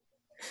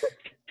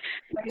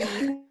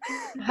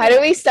How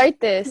do we start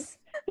this?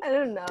 I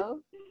don't know.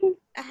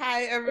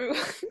 Hi, everyone.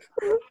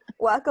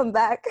 Welcome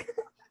back.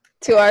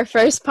 To our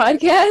first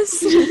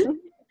podcast?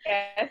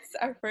 Yes,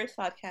 our first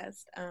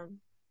podcast.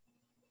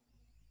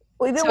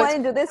 We've been So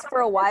wanting to do this for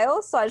a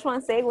while, so I just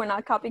want to say we're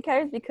not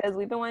copycatters because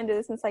we've been wanting to do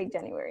this since like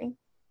January.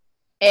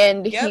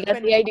 And he Yep, got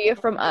and- the idea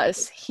from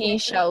us. He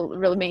shall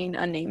remain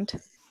unnamed.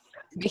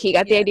 He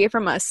got the idea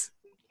from us.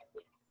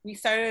 We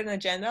started an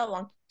agenda a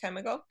long time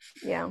ago.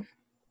 Yeah.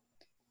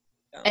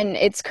 And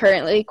it's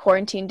currently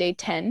quarantine day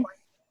 10.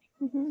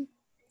 Mm-hmm.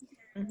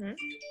 Mm-hmm.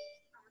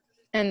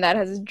 And that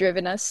has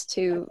driven us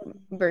to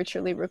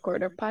virtually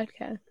record our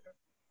podcast.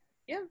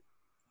 Yeah,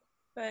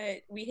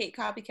 but we hate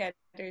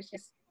copycatters.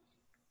 Just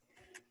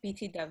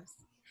BT dubs.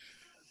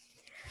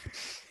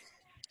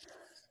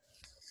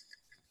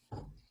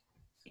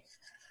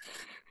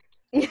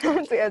 Yeah,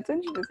 so we have to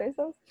introduce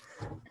ourselves.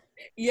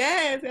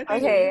 Yes.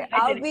 Okay,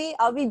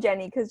 I'll be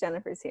Jenny because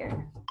Jennifer's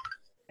here.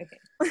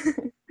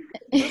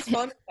 Whose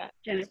phone is that?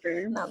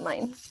 Jennifer. Not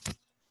mine.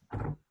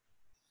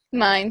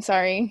 Mine,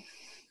 sorry.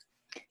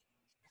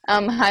 Hi,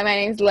 my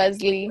name's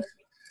Leslie.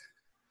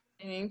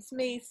 My name's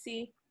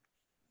Macy.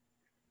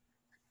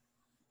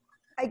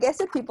 I guess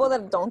if people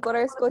that don't go to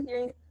our school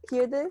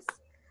hear this,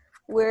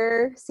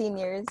 we're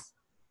seniors,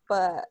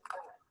 but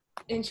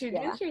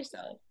Introduce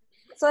yourself.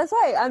 so that's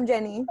why I'm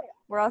Jenny.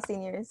 We're all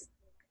seniors.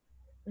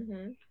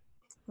 Mm-hmm.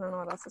 I don't know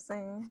what else to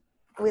say.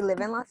 We live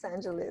in Los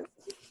Angeles.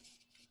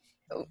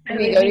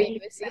 We go to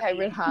USC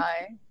Hybrid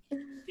High.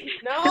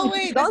 No,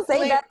 wait. Don't that's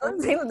say that.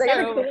 Don't say that.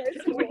 They're No. gonna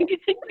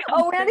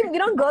oh, we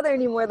don't go there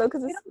anymore though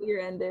because the school year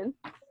ended.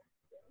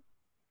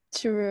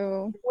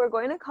 True. We're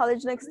going to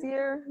college next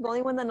year. The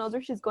only one that knows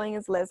where she's going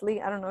is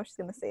Leslie. I don't know if she's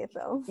gonna say it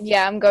though.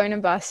 Yeah, I'm going to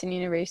Boston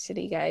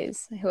University,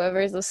 guys. Whoever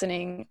is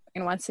listening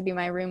and wants to be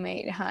my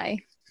roommate, hi.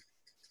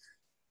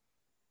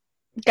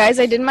 Guys,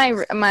 I did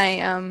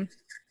my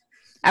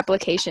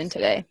application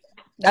today.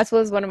 That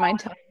was one of my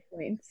top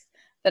points.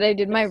 That I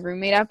did my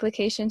roommate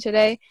application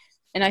today,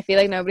 and I feel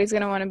like nobody's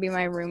gonna want to be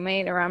my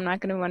roommate, or I'm not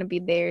gonna want to be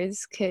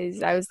theirs,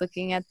 because I was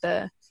looking at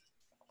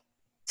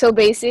so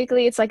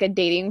basically it's like a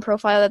dating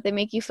profile that they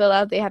make you fill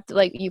out. They have to,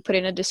 like, you put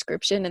in a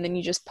description and then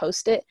you just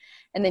post it,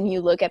 and then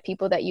you look at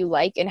people that you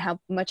like and how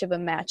much of a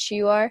match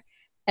you are,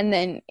 and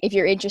then if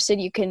you're interested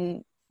you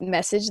can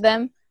message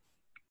them,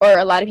 or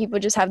a lot of people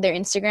just have their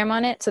Instagram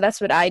on it. So that's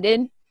what I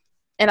did.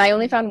 And I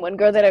only found one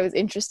girl that I was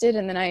interested,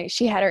 and then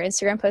she had her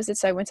Instagram posted,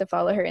 so I went to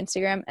follow her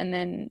Instagram, and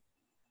then,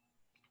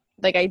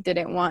 like, I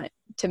didn't want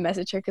to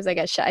message her because I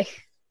got shy.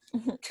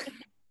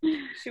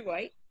 She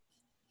white?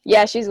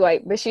 Yeah, she's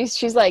white, but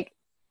she's like,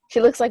 she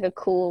looks like a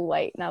cool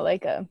white, not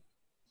like a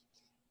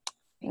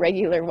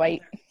regular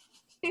white.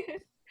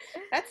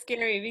 That's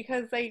scary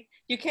because, like,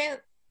 you can't.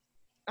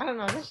 I don't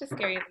know. That's just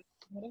scary. Like,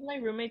 what if my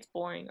roommate's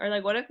boring, or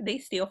like, what if they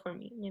steal from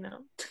me? You know.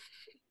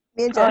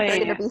 Me and Jennifer are yeah.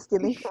 gonna be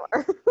stealing from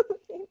her.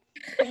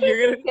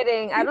 You're gonna.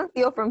 Kidding. I don't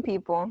steal from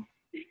people.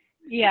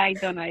 Yeah, I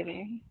don't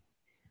either.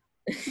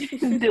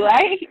 Do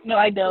I? No,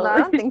 I don't. No, I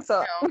don't think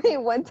so. No. Wait,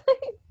 one time.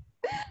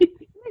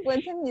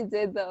 One time you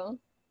did though.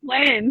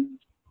 When?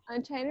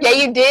 I'm trying to. Yeah,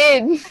 you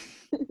did.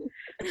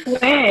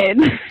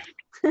 When?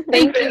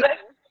 Thank you.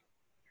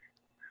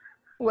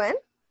 When?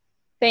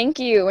 Thank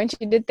you. When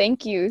she did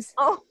thank yous.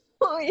 Oh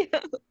yeah.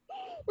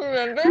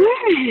 Remember?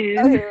 When?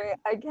 Okay, wait.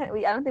 I can't.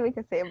 I don't think we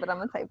can say it, but I'm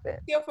gonna type it.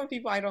 Steal from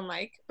people I don't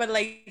like, but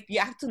like you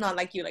have to not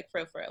like you, like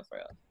for real.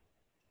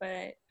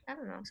 But I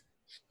don't know.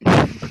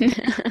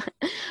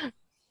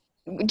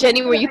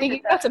 Jenny, were you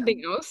thinking about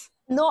something else?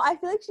 No, I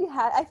feel like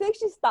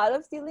she's thought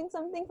of stealing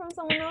something from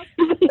someone else,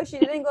 but she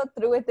didn't go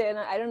through with it, and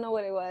I don't know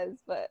what it was,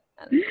 but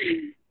I don't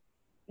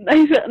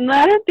know. No,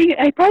 I don't think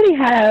I probably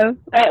have.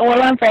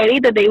 Well, on Friday,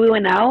 the day we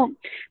went out,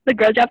 the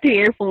girl dropped her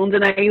earphones,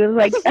 and I was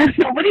like,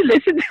 "Nobody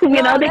listened to me."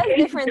 No, Now that's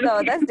different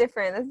though. That's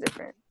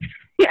different.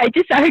 I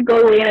just saw her go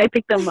away, and I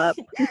picked them up.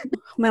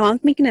 My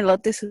mom's making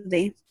elotes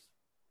today.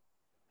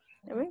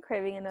 I've been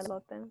craving an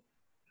elote.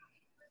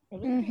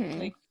 Mhm.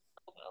 Like,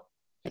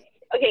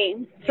 Okay,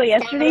 so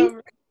yesterday.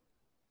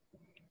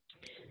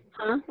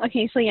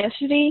 Okay, so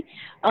yesterday,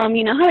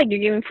 you know how like you're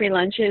giving free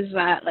lunches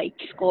at like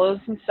schools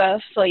and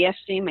stuff. So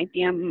yesterday, my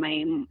tia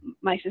and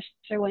my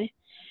sister went,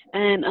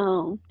 and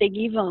they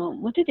gave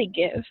what did they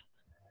give?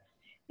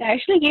 They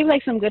actually gave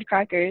like some good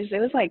crackers. It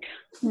was like,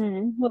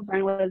 what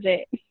brand was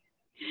it?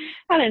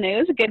 I don't know. It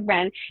was a good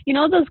brand. You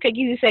know those cookies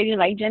you said you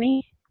like,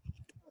 Jenny?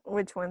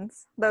 Which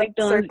ones? The Like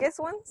those- circus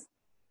ones?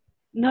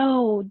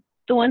 No,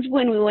 the ones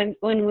when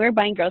we were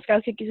buying Girl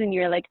Scout cookies, and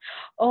you were like,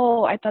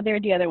 oh, I thought they were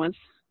the other ones.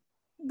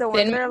 The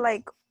ones that are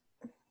like,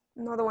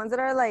 no, the ones that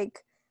are like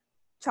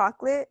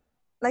chocolate,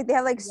 like they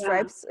have like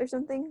stripes or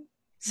something.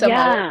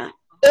 Yeah.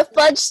 The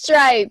fudge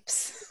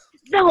stripes.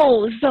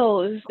 Those.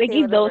 They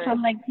Okay, give those. whatever.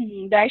 I'm like,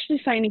 they're actually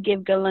starting to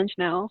give good lunch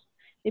now.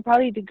 They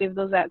probably do give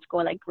those at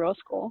school, like girls'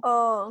 school.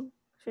 Oh,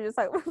 she just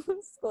like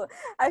school.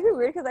 I feel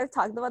weird because I've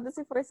talked about this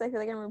before, so I feel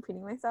like I'm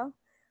repeating myself.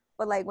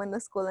 But like when the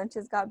school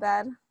lunches got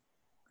bad,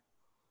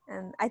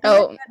 and I think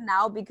they're good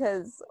now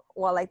because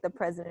like the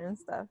president and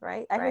stuff,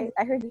 right? I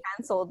heard he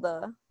canceled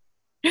the.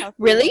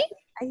 Really?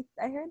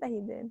 I heard that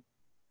he did.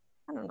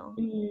 I don't know.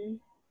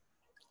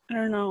 I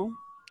don't know.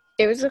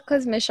 It was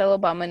because Michelle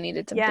Obama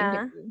needed something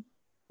Yeah. to do.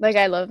 Like,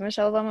 I love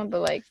Michelle Obama,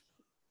 but, like,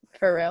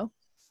 for real.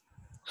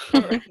 I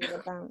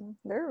hated them.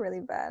 They're really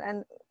bad,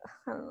 and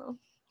I don't know.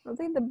 I was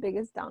like the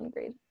biggest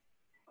downgrade.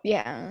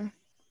 Yeah.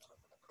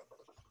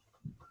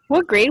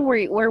 What grade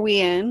were we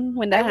in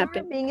when that I remember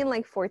happened? being in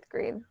like 4th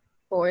grade.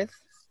 4th.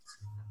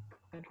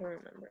 I don't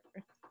remember.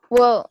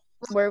 Well,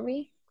 were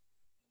we?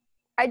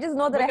 I just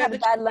know that We I got had the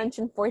bad lunch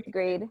in 4th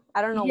grade.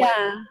 I don't know Yeah.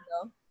 why.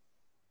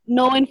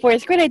 No, in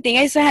 4th grade, I think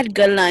I still had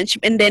good lunch,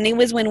 and then it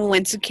was when we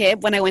went to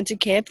KIP. When I went to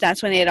KIP,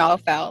 that's when it all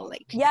fell.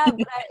 Like, Yeah,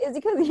 but it's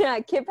because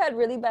KIP had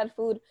really bad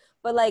food,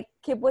 but like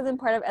KIP wasn't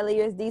part of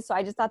LAUSD, so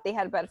I just thought they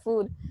had bad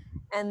food,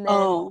 and then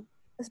oh,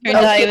 but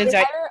turns out it was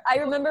I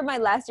remember my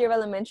last year of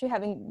elementary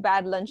having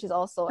bad lunches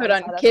also. Hold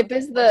on. KIP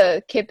is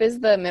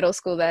the middle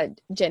school that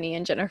Jenny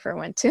and Jennifer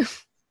went to.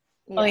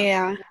 oh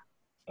yeah,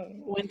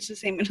 went to the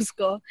same middle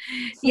school.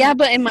 Yeah,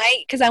 but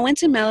because I went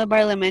to Malabar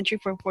Elementary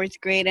for 4th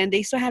grade, and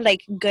they still had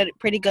like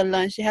pretty good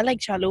lunch. They had like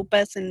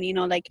chalupas and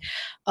like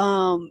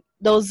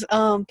those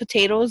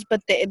potatoes,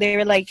 but they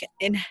were like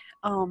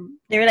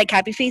they were like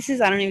happy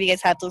faces. I don't know if you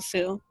guys had those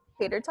too.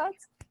 Tater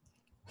tots?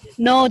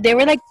 No, they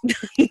were like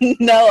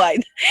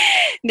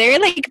they were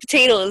like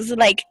potatoes.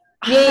 Like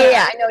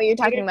Yeah. I know what you're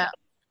talking about.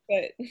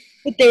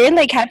 but they were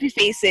like happy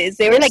faces.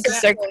 They were like a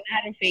circle and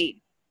had a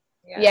fate.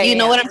 Yeah. You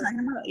know what I'm talking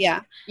about?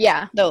 Yeah.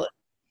 Yeah. Those.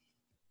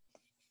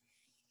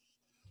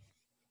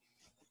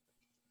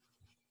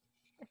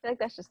 I feel like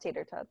that's just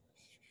tater tots.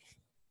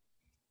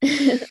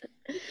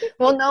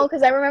 Well, no,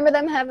 because I remember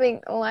them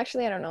having. Oh,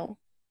 actually, I don't know.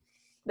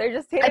 They're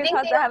just tater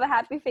tots that have a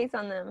happy face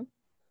on them.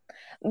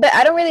 But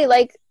I don't really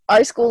like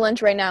our school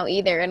lunch right now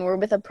either, and we're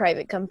with a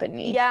private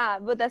company. Yeah,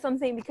 but that's what I'm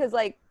saying, because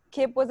like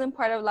KIP wasn't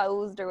part of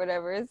LAUSD or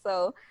whatever,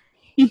 so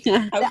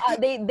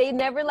they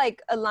never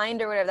like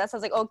aligned or whatever. That's why I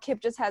was like, oh,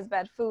 KIP just has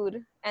bad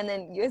food, and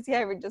then USC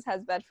Harvard just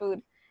has bad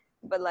food.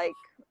 But like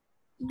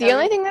the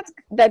only thing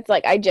that's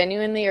like I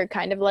genuinely are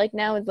kind of like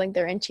now is like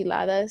their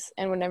enchiladas,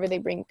 and whenever they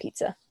bring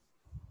pizza.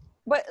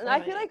 But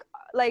I feel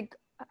like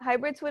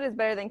Hybrid's food is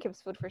better than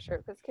KIP's food for sure,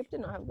 because KIP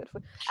did not have good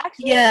food.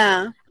 Actually,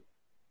 yeah.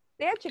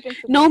 They had chicken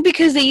soup. No,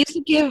 because they used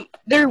to give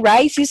their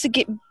rice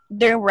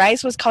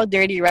was called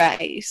dirty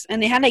rice,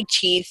 and they had like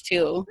cheese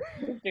too.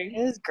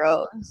 It was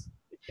gross.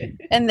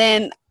 And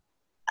then,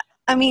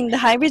 I mean, the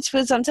Hybrid's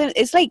food sometimes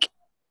it's like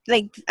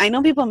I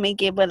know people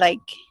make it, but like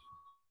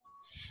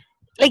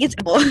it's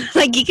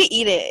like you could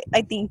eat it.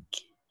 I think.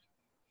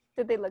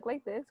 Did they look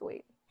like this?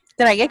 Wait.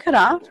 Did I get cut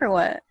off or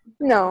what?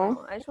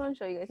 No. I just want to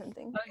show you guys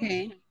something.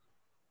 Okay.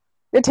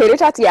 The tater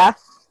tots, yeah.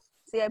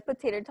 See, I put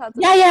tater tots.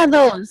 Yeah,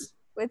 those.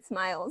 With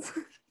smiles.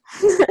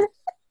 So.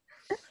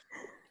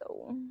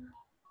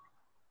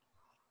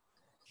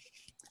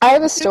 I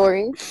have a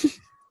story.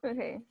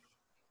 Okay.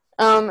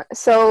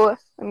 So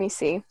let me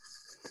see.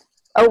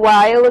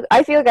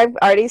 I feel like I've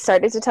already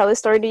started to tell this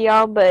story to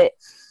y'all, but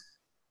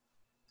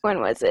when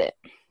was it?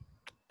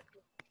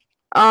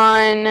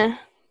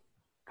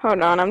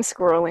 Hold on, I'm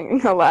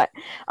scrolling a lot.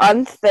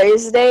 On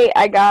Thursday,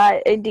 I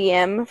got a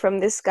DM from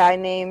this guy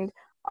named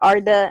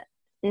Arda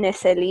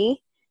Neseli,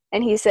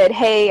 and he said,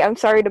 "Hey, I'm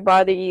sorry to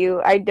bother you.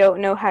 I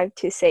don't know how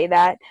to say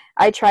that.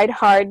 I tried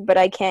hard, but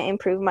I can't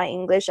improve my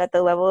English at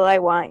the level I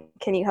want.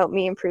 Can you help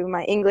me improve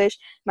my English?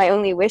 My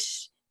only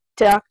wish,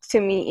 talk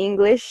to me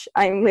English.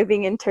 I'm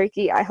living in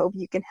Turkey. I hope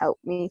you can help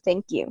me.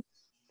 Thank you."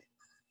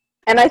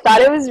 And I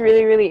thought it was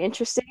really, really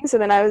interesting. So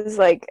then I was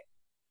like,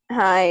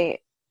 "Hi,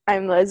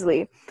 I'm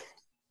Leslie."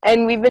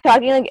 And we've been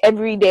talking like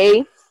every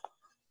day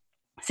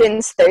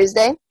since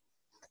Thursday.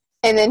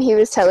 And then he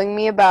was telling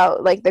me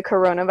about like the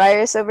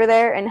coronavirus over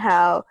there and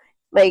how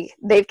like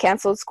they've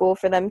canceled school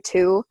for them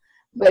too,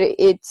 but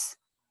it's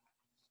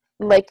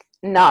like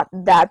not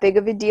that big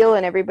of a deal,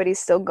 and everybody's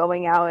still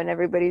going out and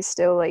everybody's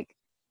still like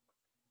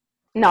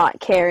not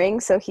caring.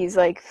 So he's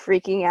like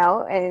freaking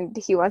out, and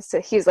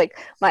he's like,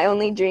 my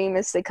only dream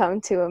is to come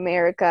to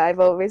America. I've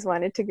always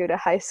wanted to go to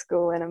high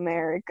school in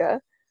America.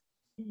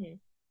 Mm-hmm.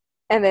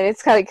 And then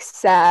it's kind of like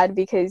sad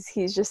because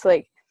he's just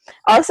like,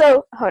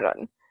 also, hold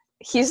on,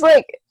 he's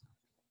like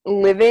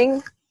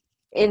living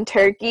in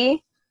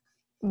Turkey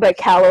but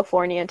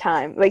California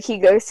time. Like he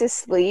goes to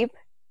sleep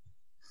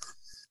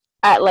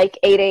at like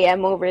 8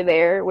 a.m. over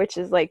there, which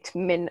is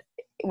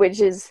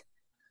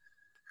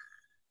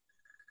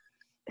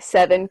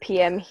 7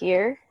 p.m.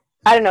 here.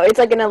 I don't know, it's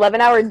like an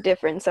 11-hour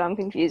difference, so I'm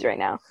confused right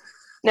now.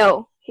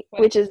 No,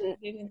 which is,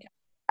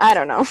 I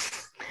don't know.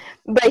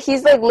 But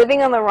he's like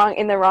living in the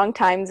wrong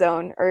time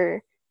zone,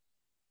 or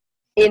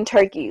in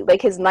Turkey.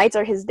 Like his nights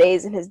are his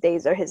days and his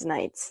days are his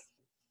nights.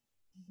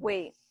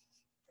 Wait,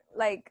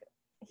 like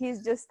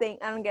he's just staying.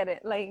 I don't get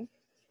it. Like,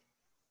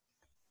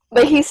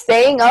 but he's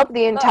staying up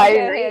the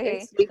entire night.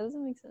 Okay. That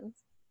doesn't make sense.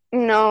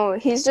 No,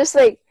 he's just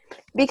like,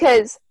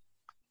 because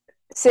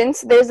since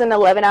there's an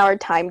 11-hour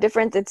time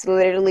difference, it's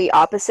literally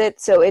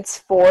opposite. So it's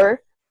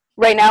 4.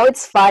 Right now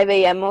it's 5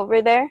 a.m.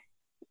 over there.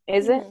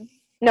 Is it?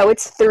 No,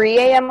 it's 3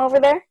 a.m. over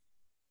there.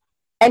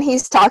 And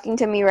he's talking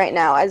to me right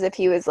now as if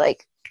he was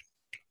like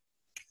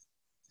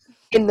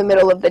in the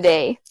middle of the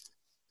day.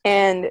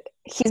 And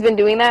he's been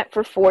doing that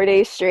for 4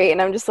 days straight,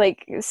 and I'm just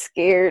like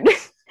scared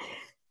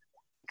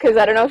because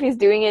I don't know if he's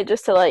doing it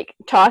just to like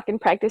talk and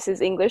practice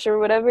his English or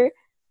whatever.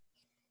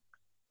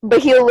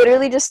 But he'll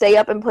literally just stay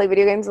up and play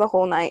video games the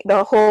whole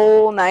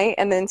night,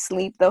 and then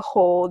sleep the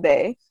whole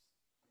day.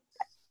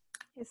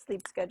 His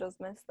sleep schedule's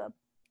messed up.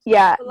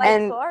 Yeah, But, like,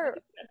 and so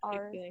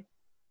our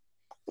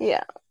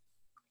yeah.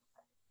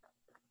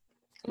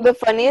 The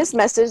funniest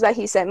message that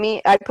he sent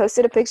me, I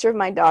posted a picture of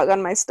my dog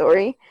on my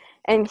story,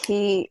 and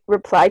he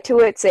replied to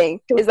it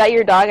saying, "Is that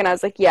your dog?" And I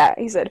was like, "Yeah."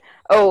 He said,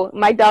 "Oh,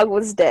 my dog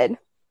was dead.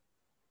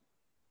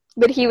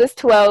 But he was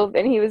 12,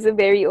 and he was a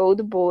very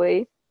old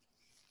boy.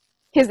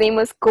 His name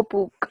was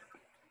Kopuk."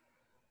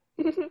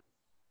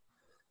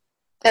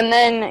 And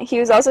then he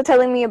was also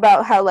telling me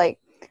about how, like,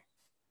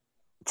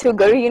 to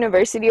go to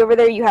university over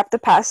there, you have to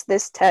pass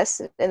this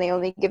test, and they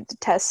only give the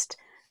test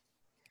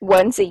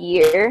once a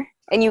year.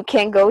 And you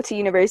can't go to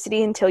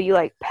university until you,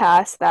 like,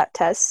 pass that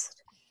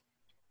test.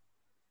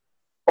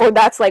 Or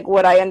that's, like,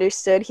 what I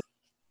understood.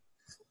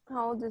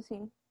 How old is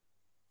he?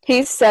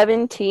 He's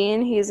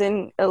 17. He's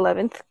in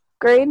 11th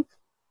grade.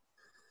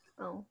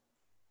 Oh.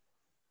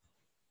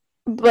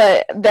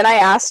 But then I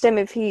asked him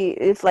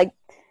if like,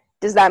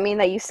 does that mean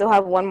that you still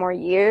have one more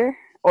year?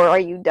 Or are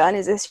you done?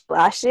 Is this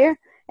last year?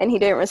 And he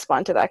didn't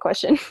respond to that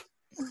question.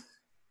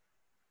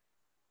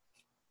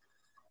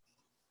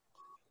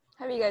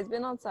 Have you guys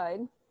been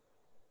outside?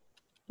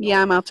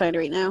 Yeah, I'm outside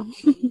right now.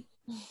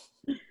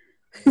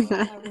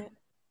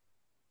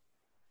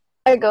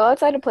 I go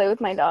outside to play with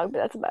my dog, but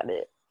that's about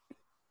it.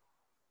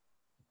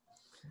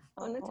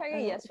 I went to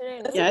Target yesterday.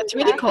 And Yeah, it's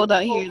really cold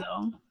out here,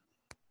 though.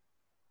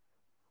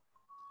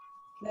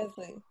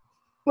 Leslie,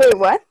 Wait,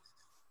 what?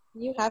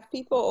 you have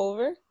people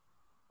over?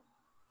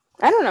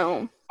 I don't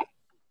know.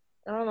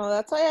 I don't know.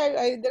 That's why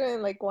I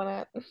didn't like want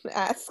to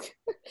ask.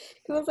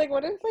 Because I was like,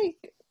 what if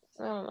like,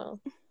 I don't know.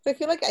 So I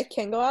feel like I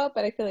can go out,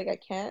 but I feel like I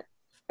can't.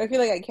 I feel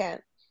like I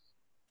can't.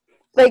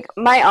 Like,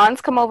 my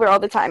aunts come over all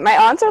the time. My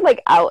aunts are,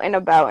 like, out and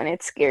about, and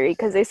it's scary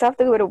because they still have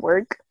to go to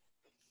work.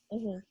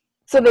 Mm-hmm.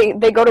 So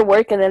they go to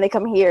work, and then they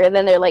come here, and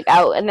then they're, like,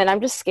 out. And then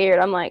I'm just scared.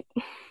 I'm like,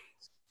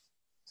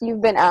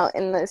 you've been out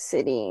in the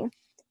city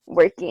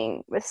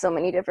working with so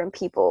many different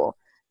people.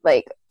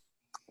 Like,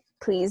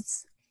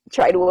 please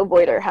try to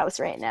avoid our house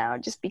right now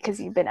just because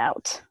you've been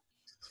out.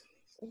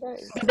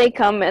 They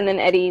come, and then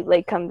Eddie,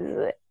 like,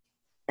 comes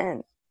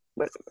and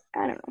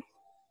I don't know.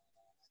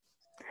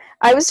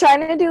 I was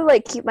trying to do,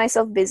 like, keep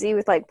myself busy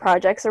with, like,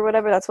 projects or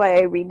whatever. That's why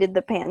I redid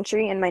the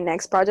pantry, and my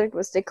next project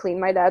was to clean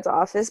my dad's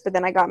office, but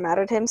then I got mad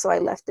at him, so I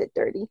left it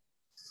dirty.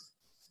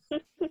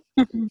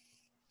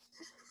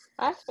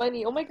 That's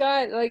funny. Oh my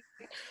god, like,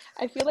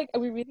 I feel like I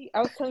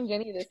was telling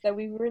Jenny this, that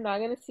we were not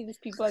gonna see these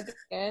people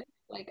again.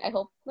 Like, I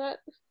hope not.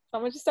 So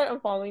I'm gonna just start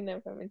unfollowing them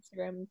from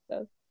Instagram and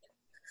stuff.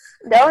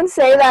 Don't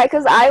say that,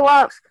 because I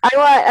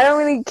don't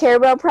really care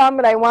about prom,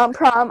 but I want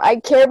prom. I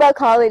care about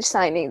college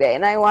signing day,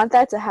 and I want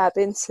that to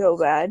happen so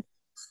bad.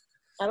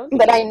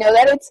 But I know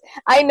that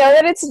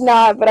it's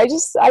not, but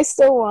I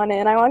still want it,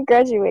 and I want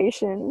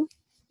graduation.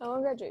 I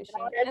want graduation.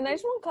 And I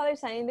just want college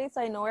signing day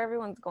so I know where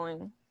everyone's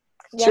going.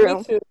 Yeah, True.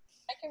 me too.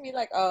 I can be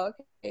like, oh,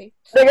 okay.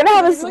 They're gonna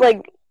have us,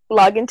 like,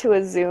 log into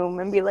a Zoom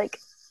and be like,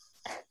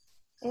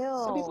 ew.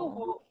 Some people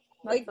will,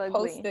 like,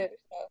 post it and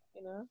stuff,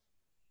 you know?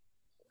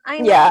 I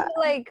know, Yeah. but,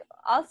 like,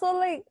 also,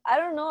 like, I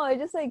don't know. I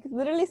just, like,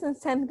 literally since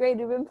 10th grade,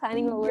 we've been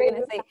planning what we're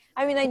going to say.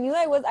 I mean, I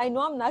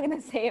know I'm not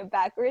going to say it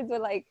backwards, but,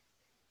 like,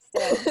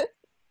 still.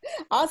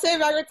 I'll say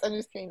it backwards. I'm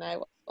just kidding. I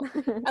won't.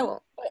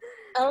 But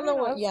I don't know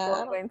what. Yeah.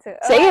 I'm going to.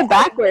 say it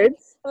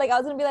backwards. Like, I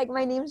was going to be like,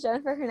 my name's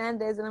Jennifer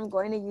Hernandez, and I'm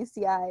going to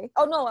UCI.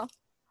 Oh, no.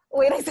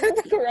 Wait, I said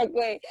it the correct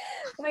way.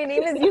 My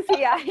name is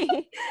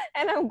UCI,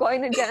 and I'm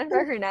going to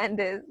Jennifer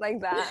Hernandez. Like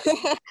that.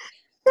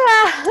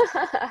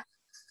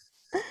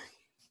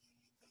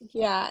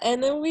 Yeah,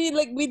 and then we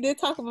did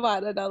talk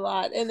about it a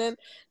lot, and then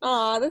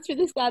that's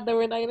really sad that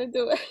we're not gonna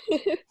do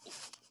it.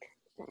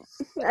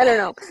 I don't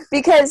know,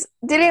 because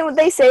didn't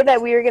they say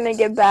that we were gonna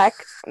get back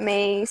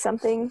May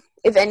something,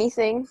 if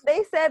anything?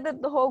 They said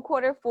that the whole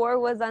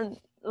Q4 was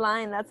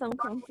online. That's I'm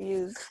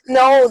confused.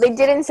 No, they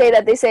didn't say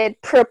that. They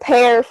said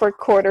prepare for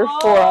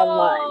Q4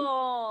 online.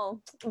 Oh,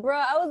 bro,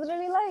 I was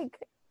really like,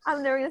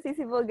 I'm never gonna see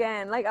people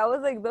again. Like, I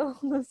was like,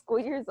 the school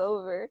year's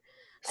over.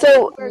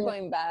 So we're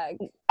going back.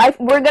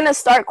 We're gonna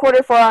start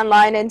Q4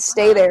 online and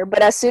stay there,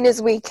 but as soon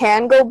as we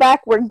can go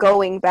back, we're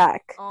going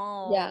back.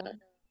 Oh, Yeah.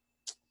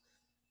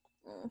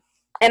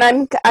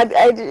 And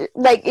I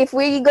like, if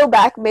we go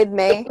back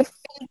mid-May,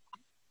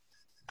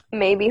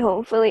 maybe,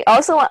 hopefully.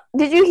 Also,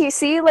 did you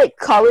see, like,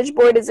 College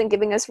Board isn't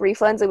giving us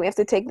refunds and we have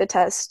to take the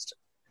test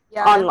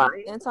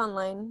online? It's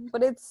online,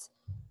 but it's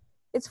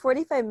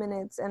 45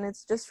 minutes and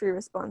it's just free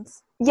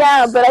response.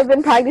 Yeah, but I've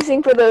been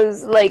practicing for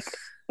those, like,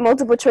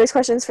 multiple choice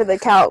questions for the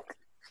calc.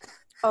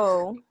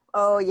 Oh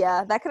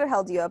yeah, that could have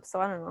held you up,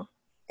 so I don't know.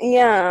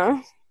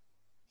 Yeah.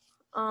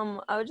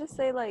 I would just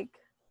say, like,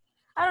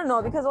 I don't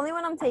know, because only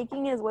one I'm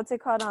taking is, what's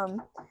it called,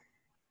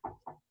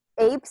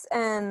 apes,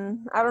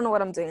 and I don't know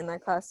what I'm doing in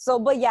that class. So,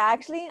 but yeah,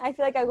 actually, I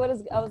feel like I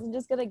was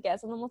just gonna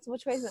guess on the multiple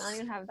choice, and I don't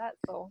even have that.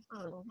 So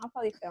I don't know. I'll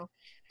probably fail.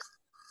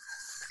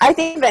 I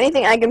think if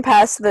anything, I can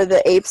pass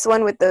the apes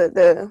one with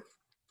the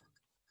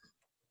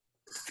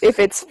if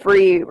it's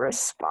free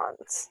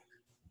response,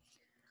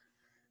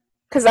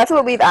 because that's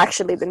what we've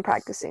actually been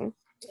practicing.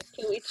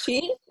 Can we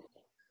cheat?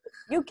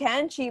 You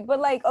can cheat, but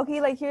like,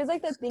 okay, like here's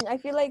like the thing. I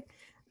feel like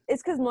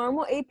it's because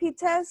normal AP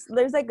tests,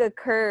 there's like a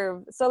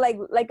curve. So like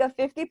a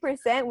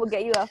 50% will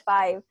get you a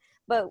 5,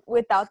 but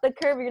without the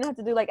curve, you're gonna have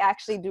to do like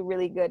actually do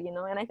really good, you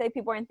know. And I think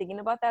people aren't thinking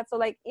about that. So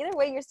like either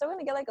way, you're still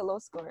gonna get like a low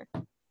score.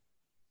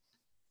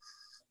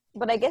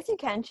 But I guess you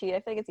can cheat.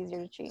 I feel like it's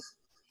easier to cheat.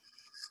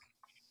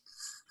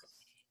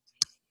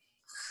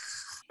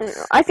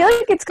 I feel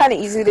like it's kind of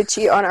easy to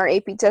cheat on our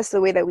AP tests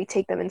the way that we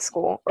take them in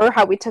school, or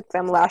how we took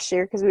them last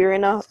year, because we were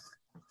in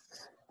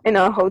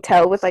a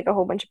hotel with like a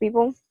whole bunch of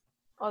people.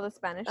 Oh, the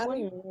Spanish I don't one?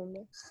 even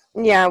remember.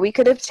 Yeah, we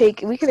could have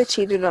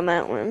cheated on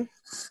that one.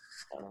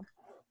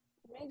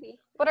 Maybe.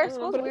 But I our don't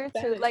know, school's but it's weird too.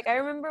 Spanish. Like I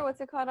remember what's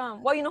it called?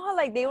 Well, you know how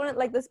like they wouldn't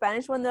like the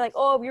Spanish one. They're like,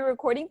 oh, if your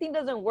recording thing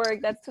doesn't work,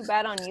 that's too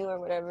bad on you or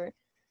whatever.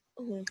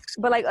 Mhm.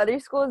 But like other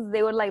schools,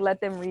 they would like let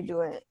them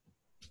redo it.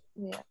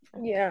 Yeah.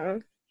 Yeah.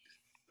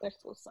 Their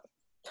school sucks.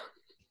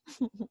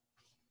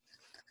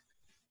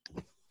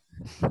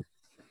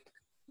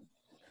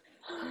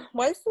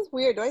 Why is this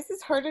weird? Why is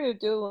this harder to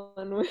do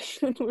when we're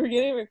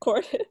getting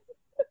recorded?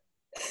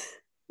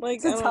 Like,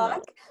 I To don't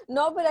talk?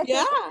 know. No, but I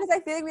Yeah. think because I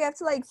feel like we have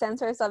to like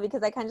censor ourselves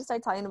because I can't just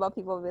start talking about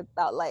people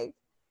without like,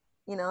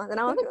 you know. Then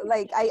I don't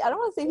like I don't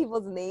want to say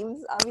people's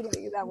names. I'll be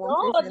like that one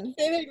No, person.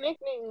 say their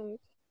nicknames.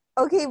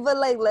 Okay, but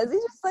like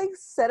Leslie just like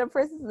said a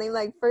person's name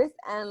like first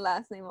and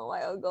last name a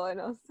while ago, and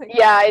I was like,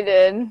 Yeah, I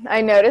did.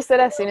 I noticed it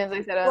as soon as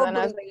I said it, Well, and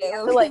then I was like, you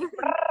have to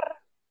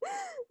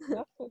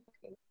like.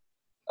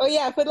 Oh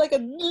yeah, put like a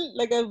bleep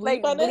like on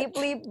bleep it.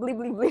 bleep bleep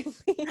bleep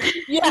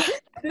bleep. Yeah,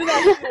 do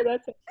that. Yeah,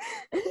 that's it.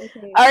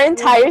 Okay. Our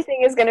entire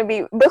thing is gonna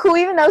be, but who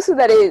even knows who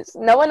that is?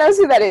 No one knows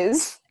who that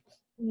is.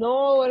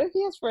 No, what if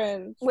he has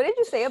friends? What did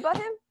you say about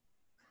him?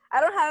 I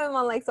don't have him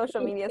on like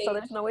social media, so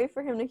there's no way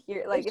for him to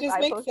hear. Like It if just I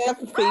makes post sense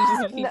for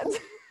pages of people.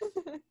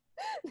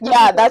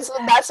 Yeah, that's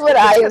what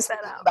I was cut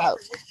that out. about.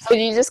 So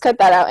you just cut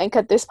that out and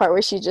cut this part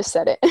where she just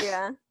said it.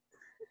 Yeah.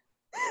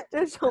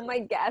 Just show my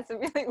gas and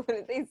be like, what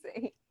did they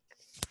say?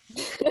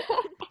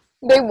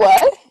 They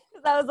what?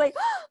 I was like,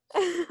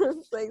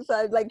 like so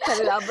I'd like cut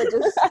it out, but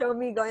just show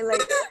me going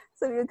like,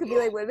 so you could be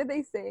like, what did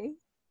they say?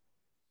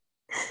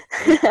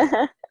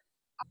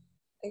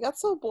 I got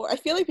so bored. I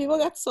feel like people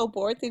got so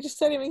bored they just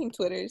started making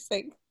Twitters.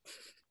 Like,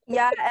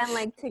 Yeah, and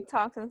like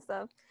TikToks and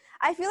stuff.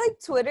 I feel like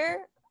Twitter.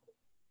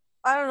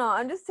 I don't know.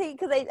 I'm just saying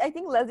because I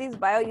think Leslie's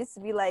bio used to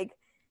be like,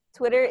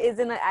 Twitter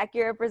isn't an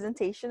accurate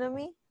representation of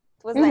me.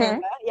 Was that your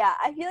bio? Yeah,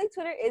 I feel like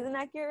Twitter is an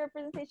accurate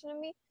representation of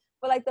me,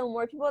 but like the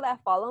more people that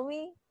follow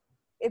me,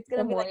 it's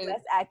gonna be like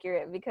less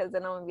accurate because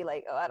then I'm gonna be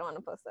like, oh, I don't want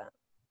to post that.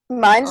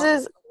 Mine's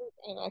is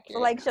So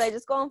like, should I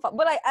just go unfollow?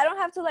 But I don't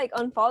have to like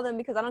unfollow them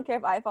because I don't care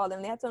if I follow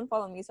them. They have to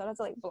unfollow me, so I have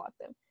to like block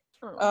them.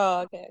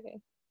 Oh, okay.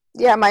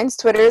 Yeah, mine's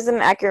Twitter isn't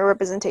an accurate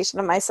representation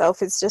of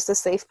myself. It's just a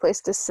safe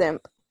place to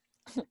simp.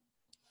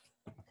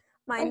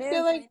 Mine I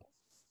feel like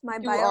my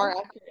you bio. are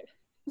accurate.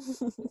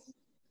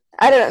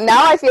 I don't know.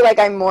 Now I feel like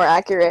I'm more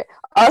accurate.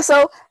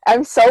 Also,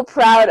 I'm so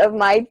proud of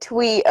my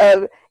tweet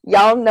of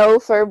y'all know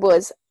Ferb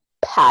was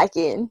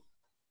packing.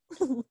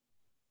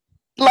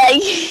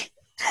 Like,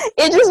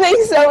 it just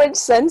makes so much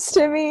sense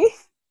to me.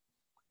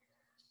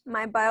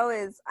 My bio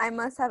is I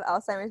must have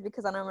Alzheimer's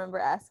because I don't remember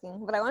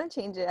asking, but I want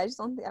to change it. I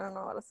don't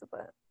know what else to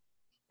put.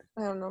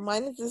 I don't know.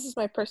 Mine is this is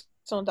my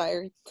personal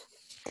diary.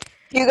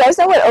 Do you guys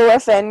know what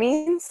OFN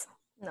means?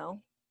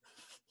 No.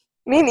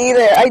 Me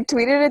neither. I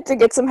tweeted it to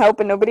get some help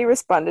and nobody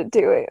responded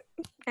to it.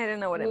 I didn't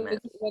know what it meant.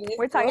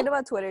 We're talking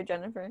about Twitter,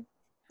 Jennifer.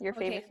 Your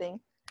favorite thing.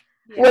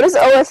 Yeah. What does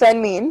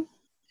OFN mean?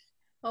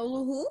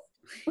 Oh, who?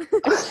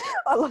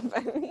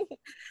 OFN.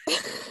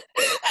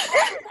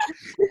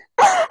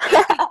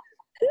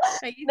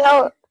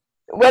 No.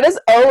 What does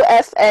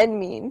OFN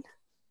mean?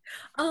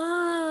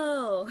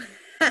 Oh.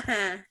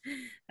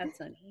 That's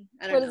funny.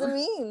 I don't know. What does it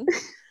mean?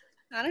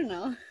 I don't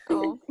know.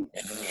 Oh.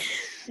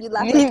 You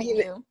laugh like you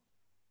knew.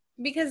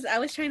 Because I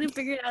was trying to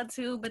figure it out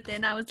too, but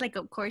then I was like,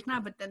 of course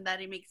not, but then that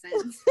didn't make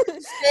sense.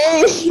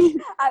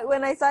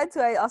 When I saw it too,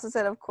 I also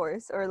said of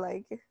course, or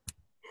like,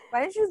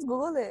 why didn't you just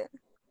Google it?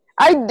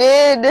 I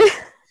did.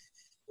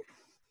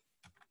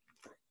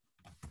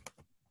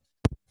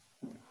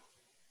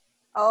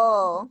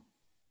 Oh.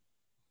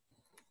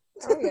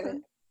 I get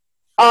it.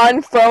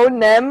 On phone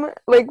them?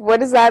 Like, what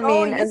does that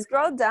mean? You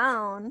scroll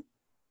down.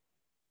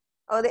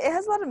 Oh, it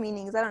has a lot of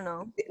meanings. I don't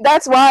know.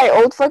 That's why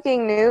old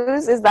fucking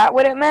news. Is that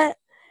what it meant?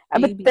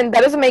 But then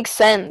that doesn't make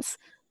sense.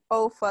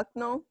 Oh fuck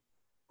no.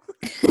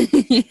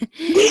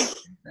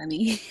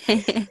 Funny.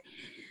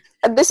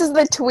 This is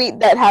the tweet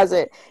that has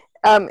it.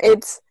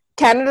 It's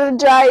Canada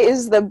Dry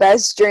is the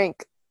best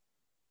drink.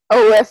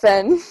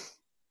 OFN.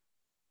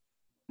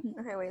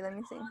 Okay, wait, let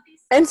me see.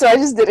 And so I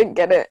just didn't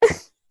get it.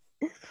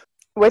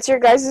 What's your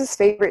guys'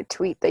 favorite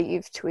tweet that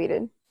you've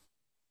tweeted?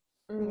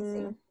 Let me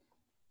see.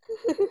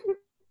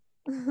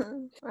 I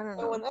don't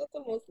The know. one that has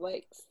the most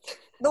likes.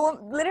 The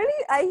one, literally,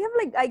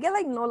 I get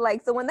like no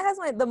likes. The one that has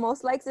the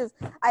most likes is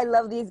I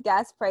love these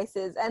gas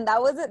prices, and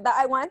that was it. That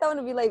I wanted that one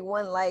to be like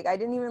 1 like. I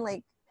didn't even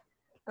like.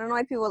 I don't know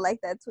why people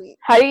like that tweet.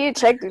 How do you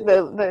check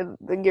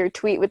your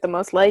tweet with the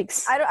most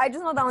likes? I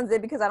just know that one's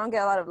it because I don't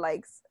get a lot of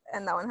likes,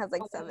 and that one has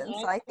like 7.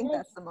 So I think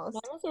that's the most.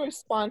 That was a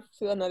response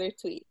to another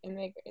tweet, and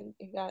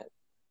it got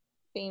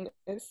famous.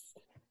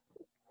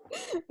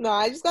 No,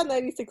 I just got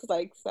 96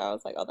 likes, so I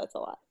was like, oh, that's a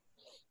lot.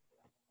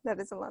 That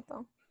is a lot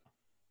though.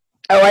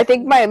 Oh, I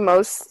think my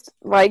most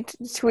liked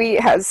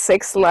tweet has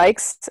 6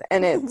 likes,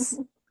 and it's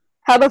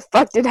how the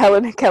fuck did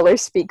Helen Keller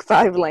speak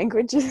 5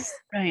 languages?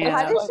 Oh, Well,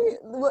 how yeah.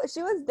 did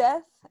she was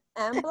deaf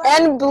and blind,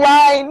 And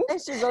blind, and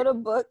she wrote a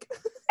book.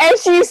 and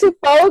she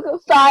spoke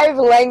 5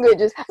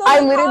 languages. So I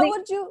then literally.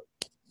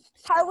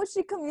 how would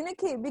she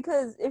communicate?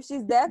 Because if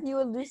she's deaf, you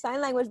will do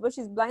sign language, but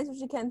she's blind, so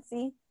she can't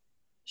see.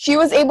 She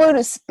was able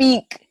to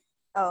speak.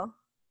 Oh,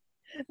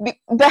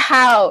 But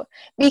how?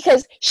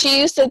 Because she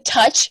used to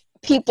touch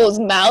people's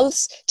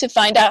mouths to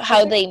find out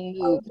how they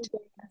moved.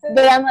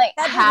 But I'm like,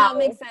 that does how? not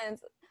make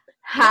sense.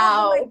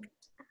 How?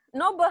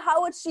 No, but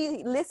how would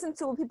she listen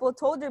to what people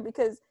told her?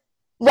 Because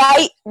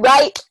Right.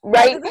 that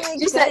doesn't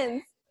make She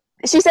sense.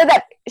 said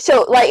that.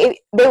 So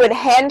like they would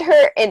hand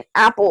her an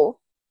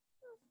apple,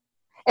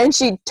 and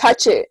she'd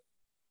touch it.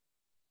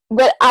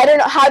 But I don't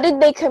know, how did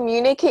they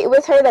communicate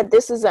with her that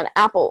this is an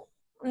apple?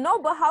 No,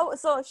 but how?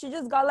 So she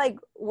just got like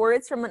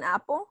words from an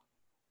apple.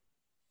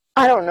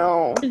 I don't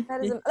know. That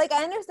isn't like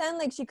I understand.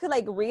 Like she could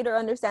like read or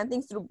understand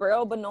things through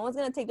Braille, but no one's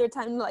gonna take their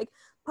time to like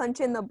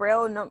punch in the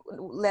Braille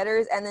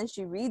letters and then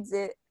she reads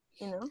it.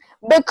 You know?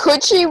 But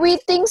could she read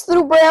things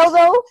through Braille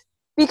though?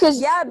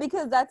 Because Yeah,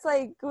 because that's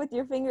like with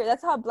your finger.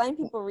 That's how blind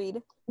people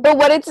read. But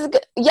what it's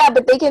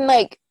but they can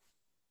like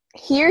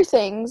hear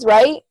things,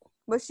 right?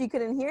 But she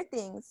couldn't hear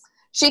things.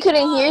 She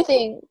couldn't hear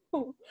things.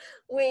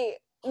 Wait,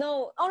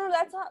 no. Oh no,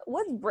 that's not.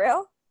 What's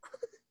Braille?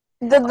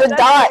 The That's blind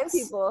dots.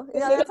 people.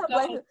 Yeah, that's how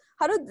blind people.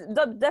 How do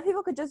the deaf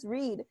people could just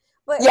read?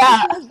 But Yeah.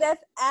 if she was deaf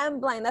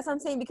and blind, that's what I'm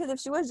saying. Because if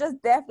she was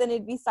just deaf, then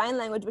it'd be sign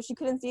language. But she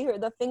couldn't see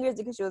the fingers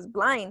because she was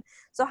blind.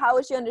 So how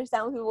would she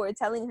understand what people were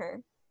telling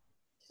her?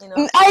 You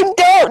know. I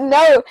don't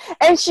know.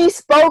 And she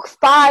spoke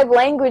 5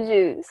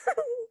 languages.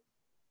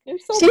 You're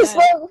so She bad.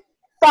 spoke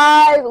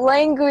 5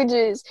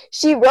 languages.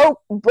 She wrote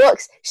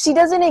books. She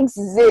doesn't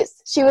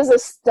exist. She was a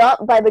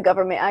stunt by the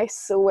government. I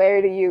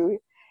swear to you.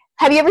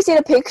 Have you ever seen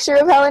a picture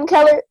of Helen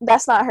Keller?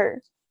 That's not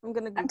her.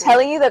 I'm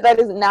telling you that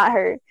is not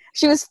her.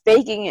 She was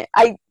faking it.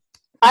 I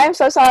am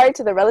so sorry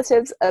to the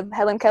relatives of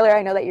Helen Keller.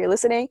 I know that you're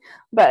listening,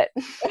 but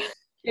she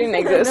didn't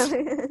exist.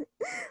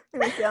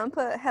 Let me see. I'm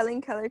gonna put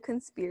Helen Keller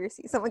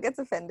conspiracy. Someone gets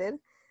offended.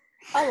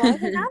 Oh,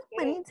 Is it not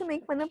funny to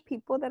make fun of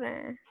people that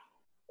are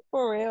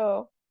for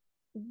real.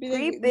 Be like,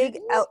 3 big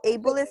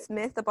ableist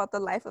myth about the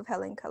life of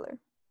Helen Keller?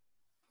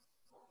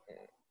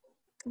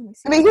 Let me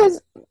see.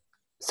 Because,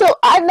 so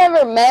I've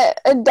never met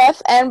a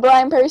deaf and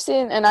blind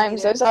person, and I'm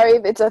so sorry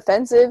if it's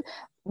offensive,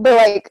 but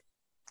like,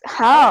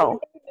 how?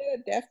 a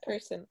deaf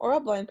person or a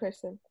blind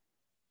person.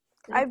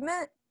 I've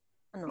met.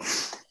 No.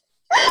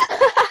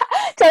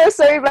 Tell a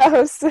story about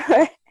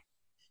Josue.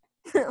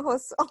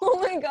 Oh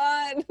my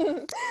god.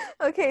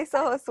 Okay,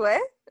 so Josue,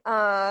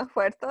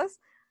 Huertos.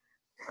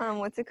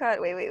 What's it called?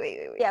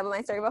 Wait. Yeah, but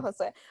my story about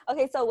Josue.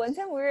 Okay, so one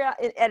time we were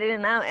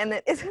editing out, and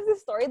it's the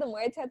story. The more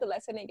I tell, the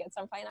less funny it gets.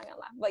 So I'm probably not gonna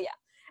laugh, but yeah,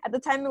 at the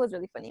time it was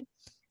really funny.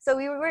 So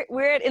we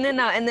were in and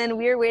out, and then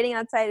we were waiting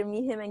outside to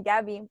meet him and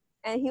Gabby,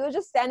 and he was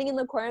just standing in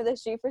the corner of the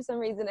street for some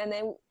reason, and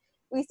then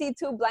we see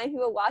 2 blind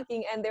people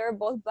walking, and they were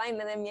both blind,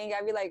 and then me and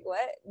Gabby like,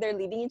 what? They're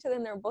leading each other,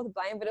 and they're both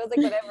blind, but it was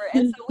like whatever.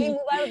 And so we move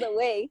out of the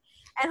way,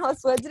 and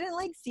Josue didn't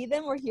like see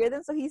them or hear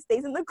them, so he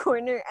stays in the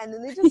corner, and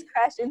then they just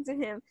crash into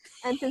him.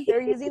 And since they're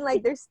using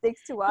like their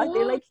sticks to walk,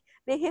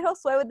 they hit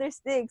Josue with their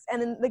sticks,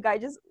 and then the guy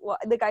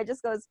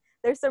just goes,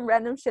 "There's some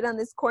random shit on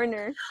this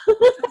corner."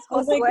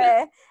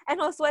 Josue, and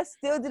Josue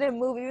still didn't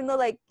move, even though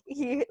they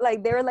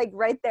were like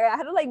right there. I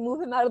had to like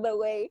move him out of the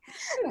way.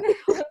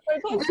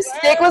 The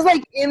stick was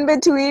like in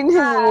between his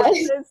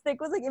legs. The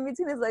stick was like in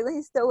between his legs, and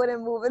he still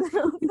wouldn't move. And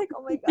then I was like,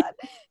 "Oh my god!"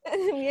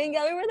 And then me and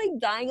Gabby were like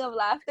dying of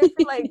laughter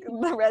for like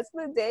the rest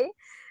of the day.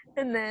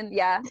 And then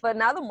yeah, but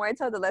now the more I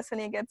tell, the less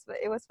funny it gets. But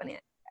it was funny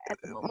at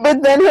the moment.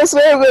 But then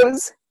Josue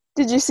goes,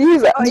 "Did you see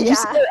his? Oh, did you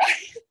see her?"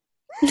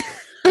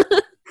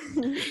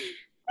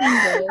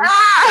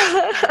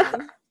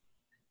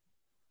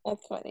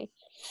 That's funny.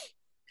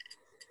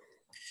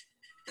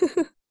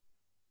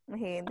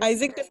 Hey,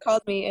 Isaac just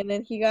called me, and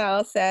then he got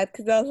all sad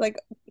because I was like,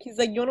 he's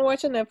like, "You want to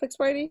watch a Netflix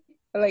party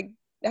or like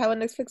have a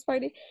Netflix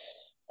party?"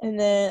 And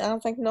then I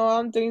was like, "No,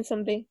 I'm doing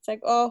something." It's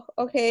like, "Oh,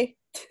 okay."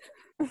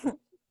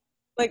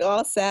 Like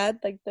all sad,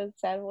 like the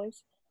sad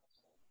voice.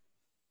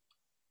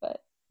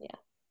 But yeah,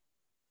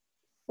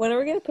 when are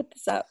we gonna put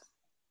this up?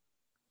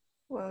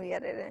 when we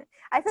edit it,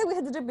 I feel like we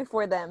had to do it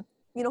before them.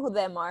 You know who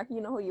them are. You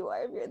know who you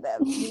are if you're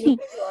them. You know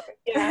who you are.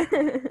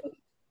 Yeah.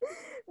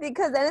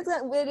 Because then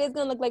it is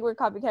gonna look like we're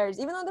copycatters.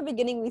 Even though in the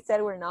beginning we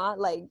said we're not,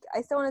 like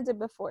I still wanted it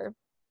before.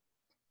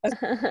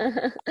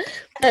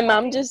 My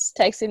mom just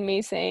texted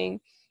me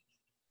saying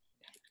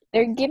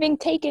they're giving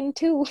Taken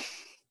too.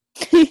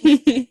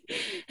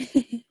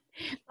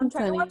 I'm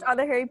trying to watch all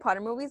the Harry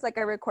Potter movies. Like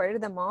I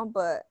recorded them all,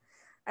 but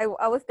I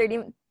was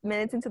 30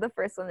 minutes into the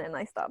first one and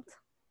I stopped.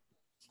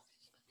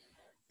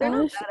 They're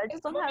not bad. I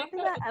just don't have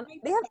that.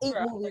 They have 8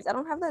 movies. I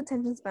don't have the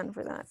attention span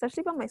for that,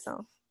 especially by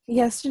myself.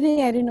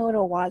 Yesterday, I didn't know what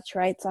to watch,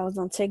 right? So I was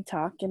on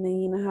TikTok, and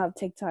then you know how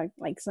TikTok,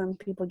 like some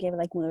people give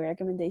like movie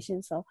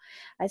recommendations. So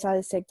I saw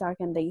this TikTok,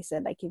 and they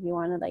said like if you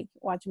want to like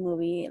watch a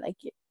movie, like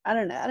I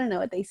don't know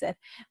what they said,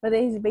 but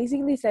they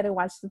basically said to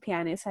watch The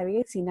Pianist. Have you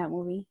guys seen that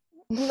movie?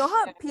 You know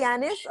how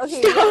Pianist?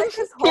 Okay, we had like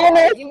this whole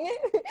argument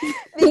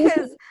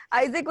because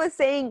Isaac was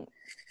saying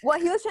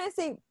what he was trying to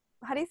say.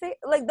 How do you say?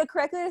 Like the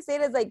correct way to say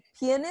it is like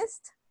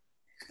pianist.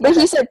 But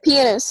he said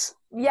pianist.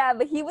 Yeah,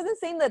 but he wasn't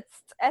saying the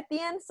at the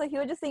end, so he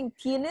was just saying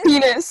pianist.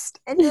 Pianist.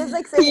 And he was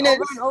like saying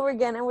over and over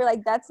again, and we're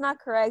like, that's not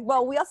correct.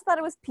 Well, we also thought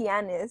it was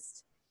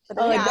pianist. But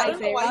then I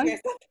don't know why you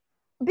guys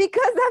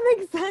because that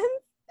makes sense.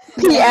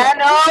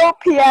 Piano,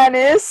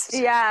 pianist.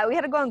 Yeah, we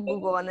had to go on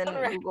Google, and then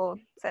Google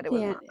said it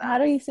was not that. How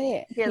do you say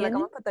it? Here, like I'm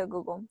gonna put the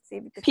Google. See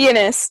if you can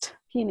Pianist.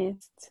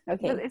 Pianist.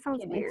 Okay. It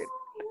sounds weird.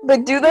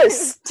 But do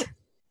this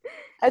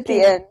at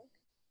the end.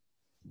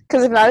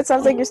 Because if not, it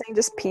sounds like you're saying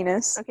just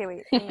penis. Okay,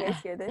 wait. Can you guys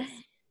hear this?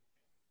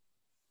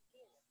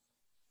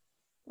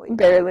 Wait.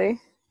 Barely.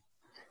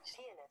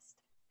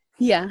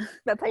 Yeah.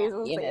 That's how you're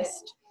supposed to say it.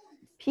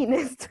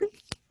 Pianist.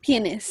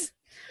 Pianist.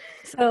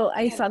 So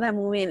I saw that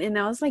movie and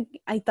I was like,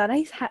 I thought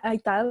I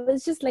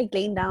was just like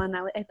laying down.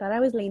 And I thought I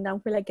was laying down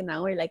for like an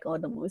hour. Like, oh,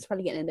 the movie's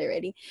probably getting there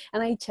already.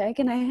 And I checked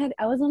and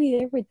I was only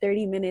there for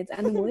 30 minutes.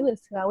 And the movie was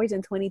 2 hours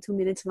and 22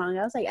 minutes long.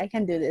 I was like, I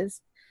can't do this.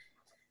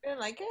 You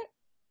didn't like it?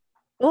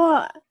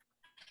 Well,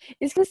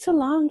 it's just so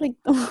long. Like,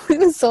 the movie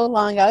was so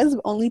long. I was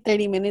only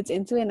 30 minutes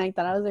into it and I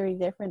thought I was already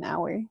there for an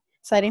hour.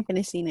 So I didn't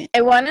finish seeing it.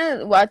 I want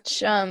to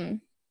watch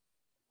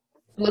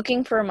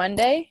Looking for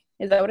Monday.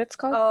 Is that what it's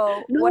called?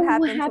 Oh, No, what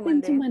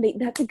happened to Monday?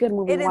 That's a good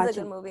movie. It is Watch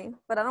a good movie,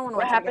 but I don't want to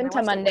What watch happened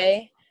to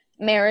Monday?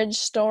 Marriage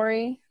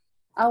Story.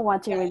 I'll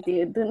watch it with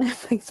you. The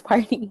Netflix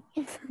party.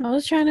 I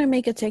was trying to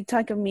make a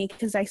TikTok of me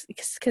because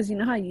you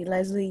know how you,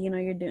 Leslie, you know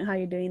you're doing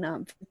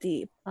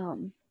 50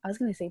 I was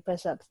gonna say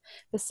push-ups,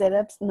 the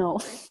sit-ups, no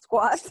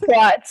squats.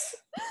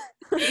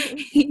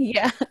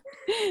 Yeah.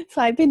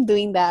 So I've been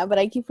doing that, but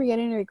I keep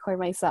forgetting to record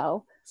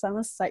myself. So I'm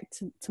gonna start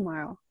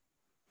tomorrow.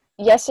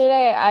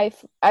 Yesterday, I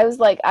was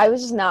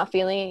just not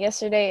feeling it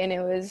yesterday, and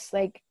it was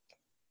like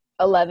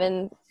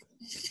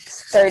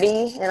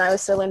 11:30, and I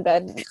was still in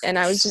bed, and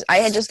I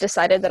had just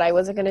decided that I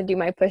wasn't gonna do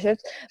my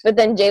push-ups, but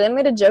then Jalen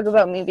made a joke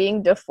about me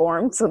being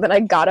deformed, so then I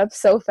got up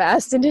so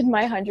fast and did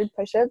my 100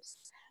 push-ups.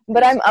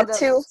 But I'm up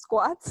to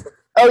squats.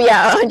 Oh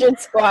yeah, 100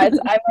 squats.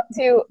 I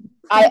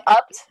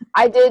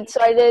did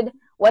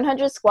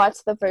 100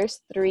 squats the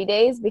first 3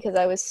 days because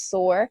I was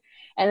sore.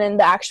 And then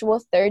the actual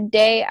third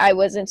day, I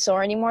wasn't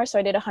sore anymore. So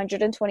I did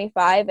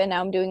 125, and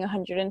now I'm doing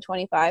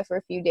 125 for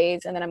a few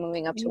days, and then I'm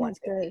moving up to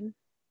 150.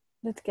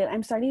 That's good.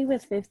 I'm starting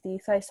with 50.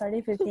 So I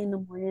started 50 in the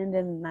morning and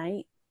then the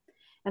night.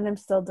 And I'm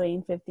still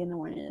doing 50 in the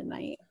morning and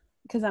night.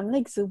 Because I'm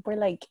like super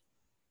like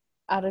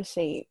out of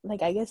shape.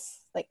 Like I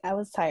guess like I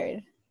was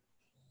tired.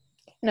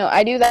 No,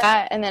 I do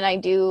that, and then I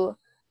do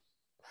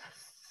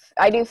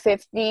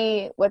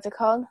 50, what's it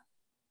called?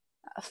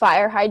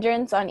 Fire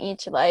hydrants on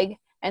each leg,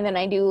 and then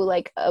I do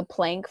like a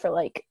plank for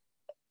like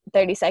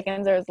 30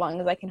 seconds or as long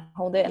as I can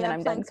hold it, and then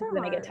I'm done because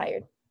then I get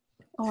tired.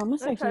 Oh, I'm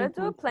I tried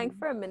to do a plank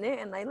for a minute,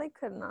 and I like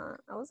could not.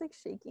 I was like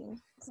shaking.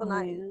 So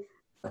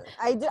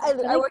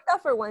I worked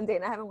out for one day,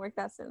 and I haven't worked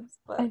out since.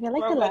 But I feel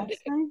like the last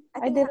time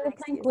I did a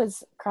plank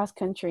was cross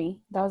country.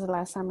 That was the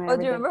last time I ever did.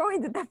 Do you remember when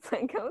we did that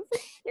plank? I was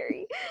like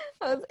scary.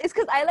 It's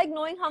because I like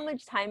knowing how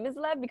much time is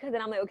left, because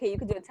then I'm like, okay, you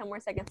could do it 10 more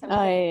seconds.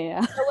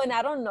 Yeah. So when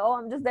I don't know,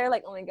 I'm just there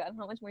like, oh my god,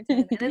 how much more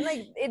time? And then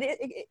like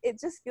it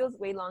just feels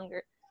way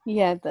longer.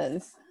 Yeah, it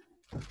does.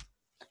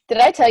 Did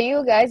I tell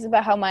you guys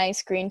about how my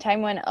screen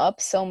time went up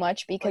so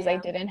much because I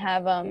didn't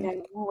have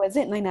was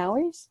it 9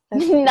 hours?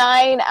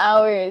 9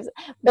 hours.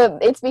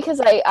 But it's because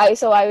I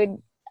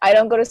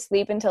don't go to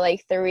sleep until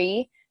like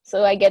 3,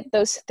 so I get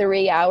those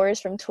 3 hours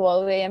from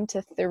 12 a.m.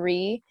 to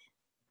 3,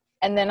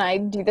 and then I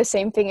do the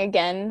same thing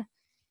again,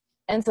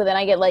 and so then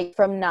I get like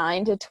from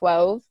 9 to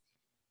 12.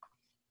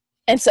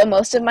 And so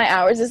most of my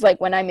hours is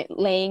like when I'm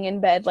laying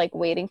in bed like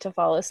waiting to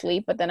fall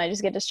asleep, but then I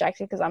just get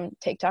distracted because I'm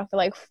TikTok for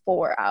like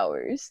 4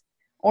 hours.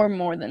 Or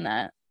more than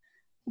that.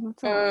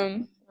 That's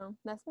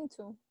me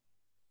too.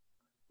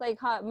 Like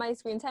my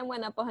screen time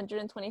went up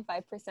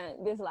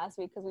 125% this last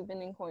week because we've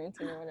been in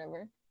quarantine or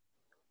whatever.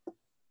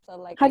 So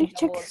like, how do you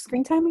check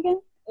screen time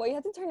again? Well, you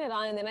have to turn it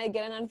on, and then I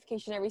get a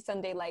notification every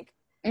Sunday, like.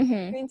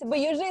 Mm-hmm. But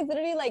usually it's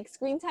literally like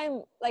screen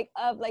time like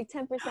up like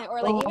 10%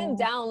 or like even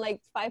down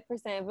like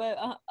 5%, but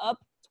up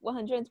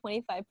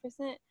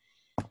 125%.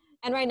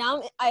 And right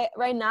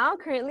now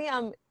currently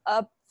I'm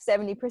up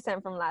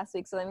 70% from last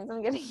week, so that means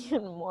I'm getting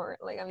even more.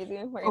 Like I'm using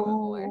it for even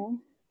more.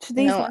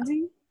 Today's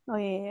Wednesday? Oh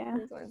yeah.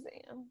 It's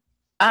Wednesday. Yeah.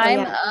 I'm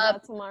yeah. Comes up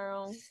out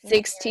tomorrow.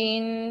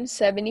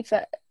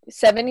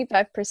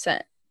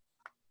 75%.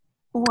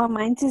 Well,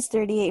 mine's is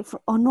 38.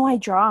 Oh no, I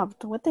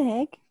dropped. What the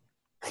heck?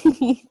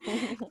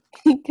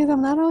 Because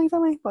I'm not always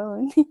on my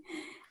phone.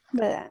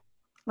 But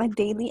my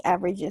daily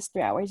average is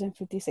 3 hours and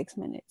 56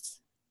 minutes.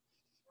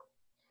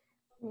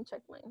 Let me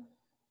check mine.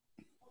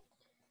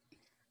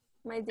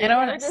 My I daily don't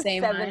want average to is say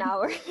 7 mine.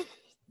 hours. Ew,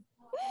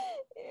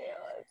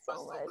 that's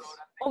so much.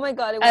 Oh my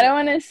god! I don't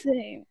want to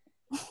say.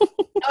 Oh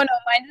no,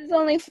 mine is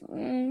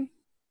only.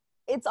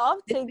 It's off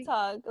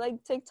TikTok.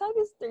 Like TikTok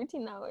is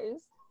 13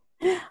 hours.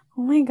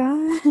 Oh my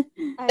god.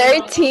 I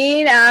know.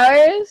 13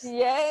 hours?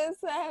 Yes.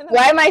 I know.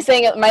 Why am I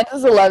saying it? Mine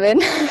is 11.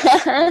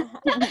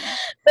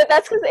 But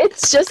that's because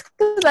it's just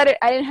because I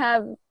didn't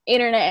have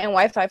internet and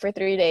Wi-Fi for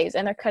 3 days,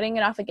 and they're cutting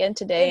it off again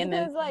today, It's and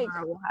then because, like,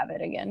 tomorrow we'll have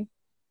it again.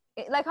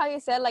 like how you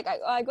said, like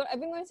I've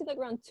been going to like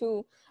around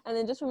 2, and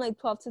then just from like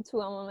 12 to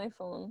 2, I'm on my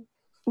phone,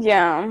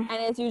 Yeah. and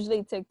it's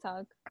usually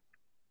TikTok.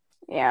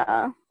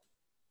 Yeah.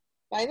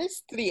 Mine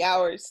is 3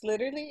 hours.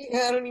 Literally,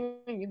 I don't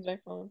even use my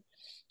phone.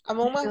 I'm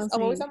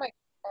always on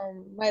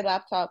my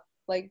laptop.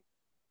 Like,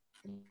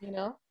 you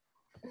know,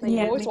 like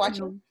Yeah, I'm always me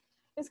watching. too.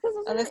 It's because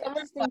it's Unless not I'm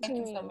interesting to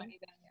replying to me. somebody.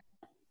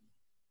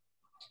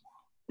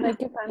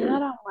 Like if I'm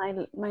not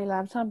on my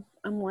laptop,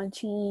 I'm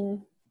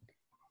watching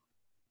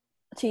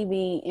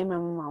TV in my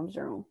mom's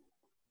room.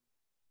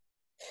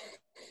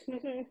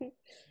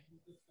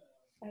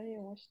 I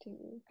didn't watch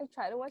TV. I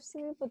try to watch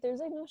TV, but there's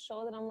like no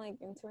show that I'm like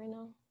into right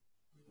now.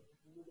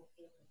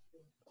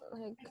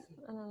 Like,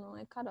 I don't know.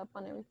 I caught up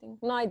on everything.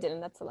 No, I didn't.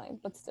 That's a lie.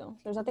 But still,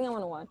 there's nothing I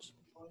want to watch.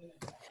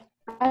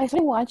 I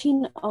started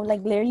watching,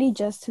 like literally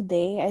just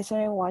today, I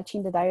started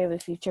watching The Diary of a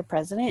Future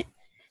President.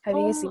 Have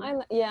you seen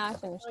it? Yeah, I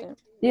finished it.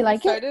 Do you like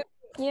it? Started.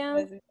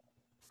 Yeah,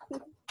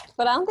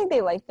 but I don't think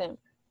they liked it.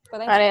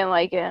 But I didn't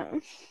like it.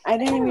 I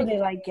didn't really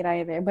like it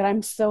either, but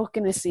I'm still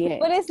gonna see it.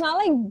 But it's not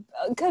like,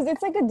 because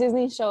it's like a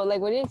Disney show.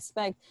 Like, what do you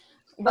expect?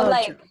 But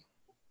like, true.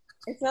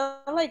 It's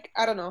not like,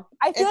 I don't know.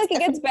 I feel like it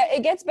gets better.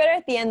 It gets better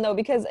at the end though,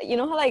 because you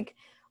know how like,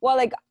 well,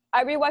 like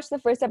I rewatched the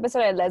first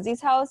episode at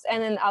Leslie's house,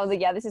 and then I was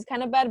like, yeah, this is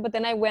kind of bad. But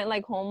then I went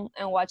like home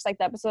and watched like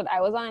the episode I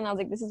was on, and I was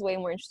like, this is way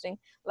more interesting.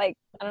 Like,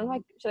 I don't know,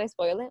 like, should I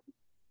spoil it?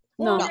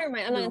 No, Never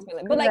mind. I'm not gonna spoil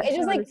it. No, But like, it's I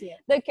just wanna like see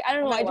it. I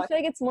don't know. I'm I not just feel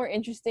like it's more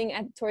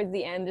interesting towards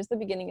the end. Just the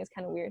beginning is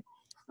kind of weird.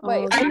 But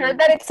Oh, I heard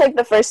that it's like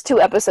the first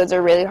 2 episodes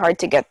are really hard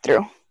to get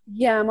through.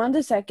 yeah, I'm on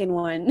the second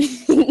one.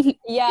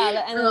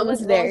 yeah, and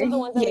Almost those there. are the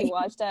ones that we Yeah.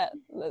 watched at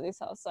Lily's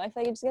house. So I feel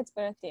like it just gets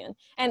better at the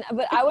end.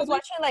 But I was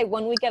watching like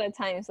 1 week at a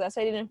time, so that's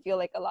why it didn't feel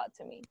like a lot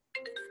to me.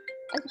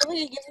 I feel like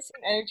it gives the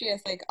same energy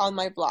as like On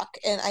My Block,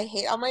 and I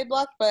hate On My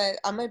Block, but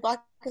On My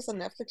Block is a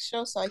Netflix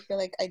show, so I feel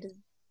like I just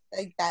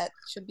like that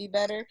should be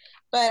better.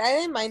 But I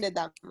didn't mind it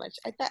that much.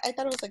 I thought it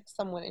was like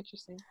somewhat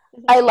interesting.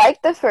 I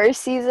liked the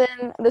first season.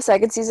 The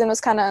second season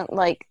was kind of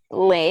like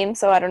lame,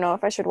 so I don't know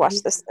if I should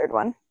watch this third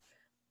one.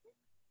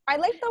 I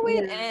like the way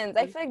it Yeah. ends.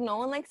 I feel like no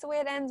one likes the way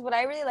it ends, but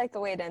I really like the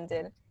way it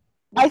ended.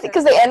 I think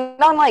because they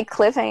end on like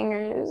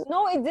cliffhangers.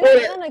 No, it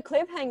didn't end on a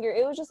cliffhanger.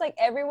 It was just like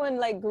everyone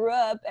like grew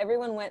up.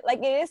 Everyone went like,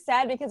 it is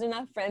sad because they're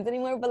not friends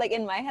anymore. But like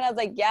in my head, I was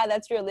like, yeah,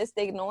 that's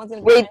realistic. No one's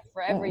gonna be Wait,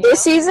 friends forever. You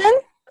this know? season?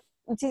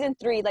 Season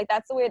 3, like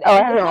that's the way it Oh,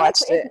 ends. I haven't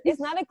watched it. It's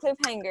not a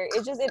cliffhanger.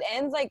 It's just it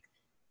ends like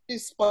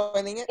She's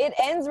spoiling it. it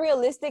ends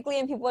realistically,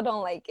 and people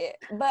don't like it.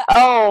 But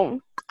Oh,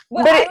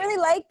 but but I it- really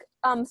like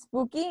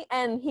Spooky,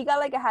 and he got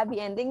like a happy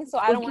ending. So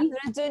I don't want them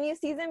to do a new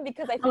season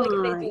because I feel like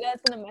if they do that,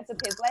 it's gonna mess up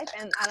his life,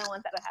 and I don't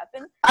want that to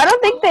happen. I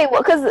don't think they will,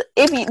 because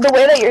the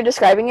way that you're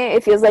describing it,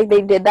 it feels like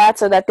they did that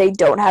so that they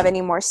don't have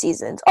any more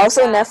seasons.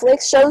 Also, Yeah.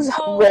 Netflix shows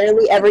No,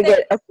 rarely but ever they-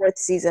 get a 4th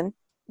season.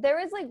 There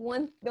is like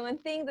the one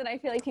thing that I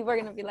feel like people are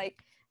gonna be like,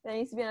 there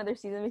needs to be another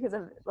season because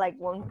of like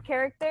one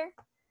character.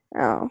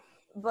 Oh.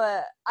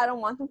 But I don't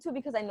want them to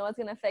because I know it's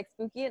gonna affect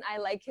Spooky, and I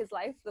like his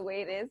life the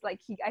way it is. Like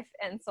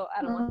and so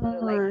I don't want them to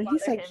like.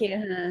 He's so bother him. cute,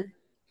 huh?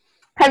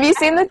 Have you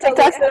seen the TikToks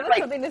I of have like?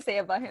 something to say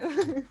about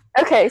him.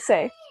 Okay,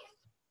 say.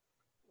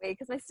 Wait,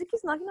 because my sister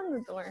keeps knocking on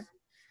the door.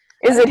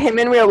 Is it him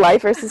in real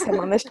life versus him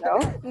on the show?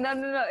 No.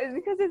 It's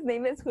because his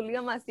name is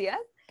Julio Macias.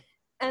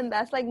 And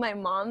that's like my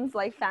mom's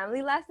like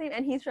family last name,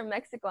 and he's from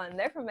Mexico, and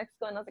they're from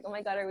Mexico, and I was like, oh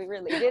my god, are we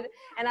related?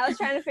 And I was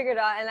trying to figure it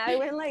out, and I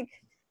went like,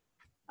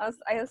 I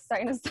was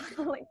starting to stalk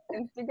on like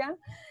Instagram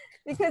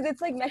because it's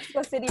like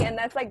Mexico City, and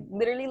that's like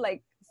literally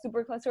like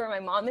super close to where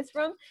my mom is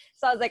from.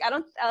 So I was like,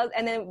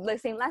 and then the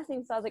same last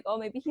name, so I was like, oh,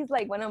 maybe he's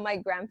like one of my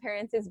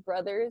grandparents'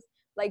 brothers,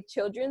 like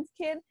children's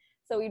kid.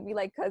 So we'd be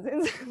like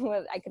cousins.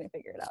 Well, I couldn't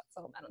figure it out,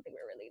 so I don't think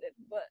we're related.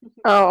 But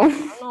Oh. I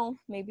don't know,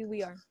 maybe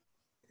we are.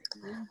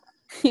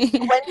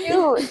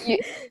 When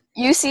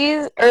you see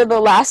or the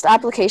last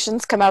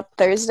applications come out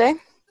Thursday?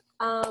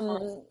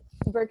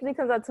 Berkeley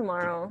comes out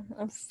tomorrow.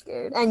 I'm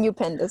scared. And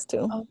UPenn does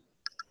too.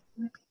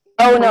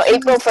 Oh no,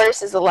 April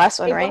 1st is the last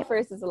one, April right?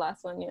 1st is the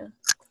last one, yeah.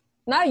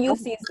 Not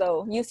UC's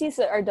though. UC's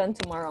are done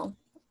tomorrow.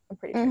 I'm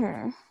pretty sure.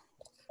 Mm-hmm.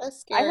 That's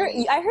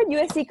scary. I heard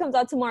USC comes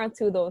out tomorrow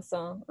too though,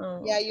 so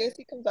Yeah,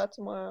 USC comes out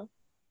tomorrow.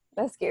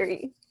 that's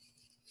scary.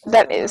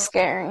 That is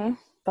scary.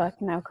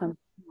 Fuck, now come.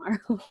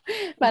 tomorrow.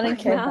 But I don't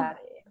care Yeah. about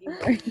it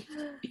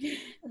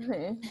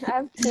anymore. I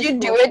have Did two you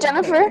do schools it, to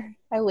Jennifer?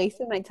 I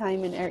wasted my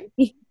time and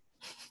everything.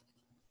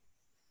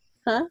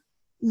 Huh?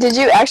 Did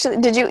you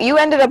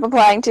ended up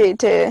applying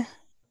to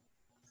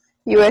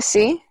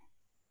USC?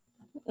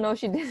 No,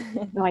 she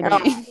didn't. No, I Oh.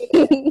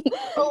 didn't.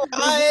 Oh,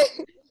 I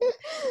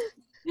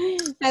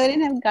I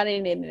wouldn't have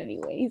gotten it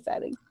anyways. I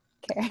don't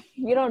care.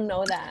 You don't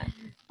know that.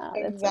 Oh,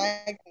 that's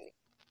exactly.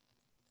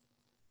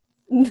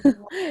 fine.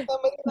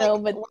 Somebody, No,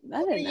 like, but what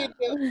I are don't you know.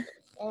 doing?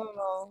 I don't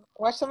know.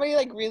 Watch somebody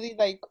like really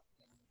like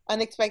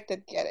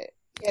unexpected get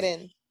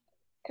in.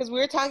 Because we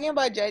were talking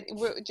about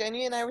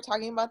Jenny and I were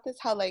talking about this,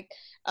 how like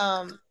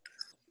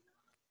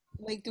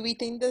do we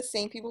think the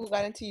same people who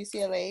got into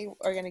UCLA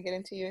are gonna get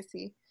into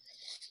USC?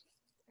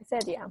 I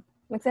said yeah,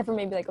 except for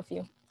maybe like a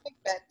few. Like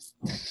bets.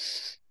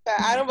 But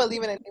I don't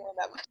believe in anyone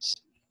that much.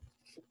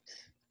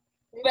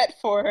 Bet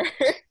for her.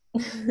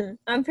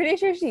 I'm pretty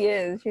sure she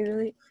is. She's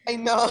really. I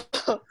know.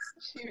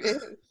 She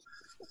is.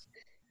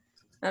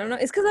 I don't know.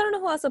 It's because I don't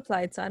know who else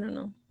applied, so I don't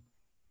know.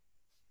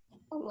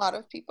 A lot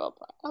of people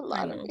apply. A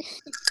lot of know.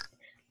 people.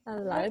 A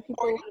lot of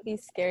people would be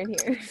scared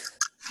here.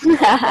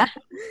 I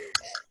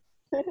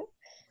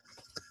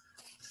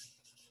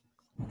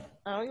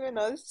don't even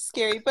know. This is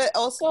scary. But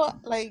also,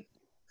 like,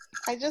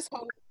 I just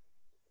hope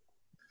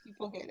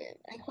people get in.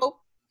 I hope.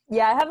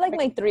 Yeah, I have like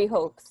my 3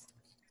 hopes.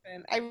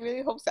 And I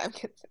really hope Sam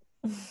gets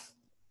in.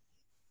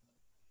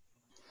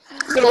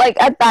 So, like,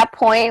 at that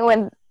point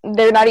when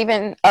they're not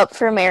even up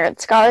for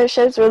merit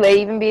scholarships, will they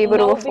even be able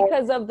to afford?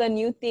 Because of the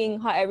new thing,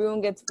 how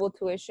everyone gets full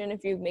tuition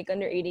if you make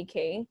under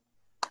 80K.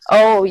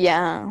 Oh,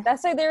 yeah.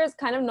 That's like there is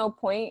kind of no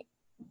point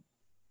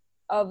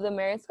of the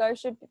merit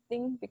scholarship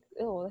thing.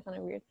 Oh, that's kind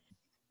of weird.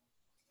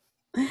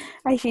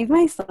 I shaved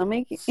my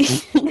stomach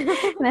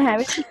and I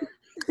haven't.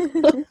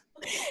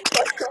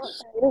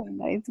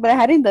 But I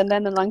hadn't done that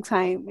in a long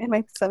time, and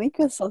my stomach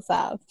was so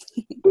soft.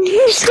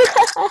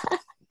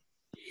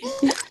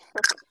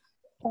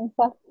 I'm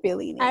not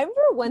feeling it. I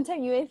remember one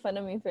time you made fun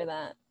of me for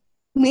that.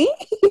 Me?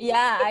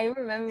 Yeah, I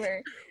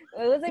remember.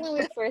 It was like when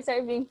we first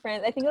started being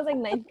friends. I think it was like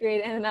 9th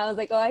grade, and then I was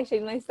like, "Oh, I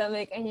shaved my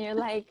stomach," and you're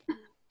like,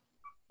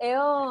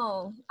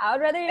 "Ew, I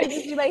would rather you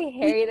just be like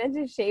hairy than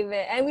to shave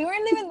it." And we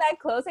weren't even that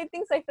close, I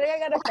think. So I feel like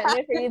I got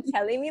offended for you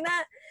telling me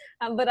that.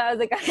 But I was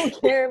like, I don't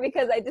care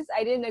because I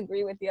didn't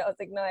agree with you. I was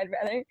like, no, I'd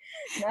rather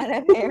not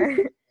have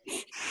hair.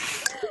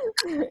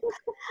 Wait,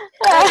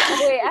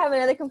 I have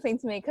another complaint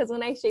to make because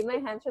when I shaved my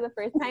hands for the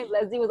first time,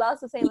 Leslie was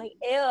also saying like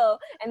ew,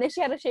 and then she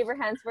had to shave her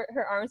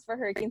arms for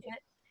Hurricane Tent,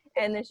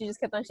 and then she just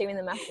kept on shaving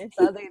them after.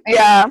 So I was like,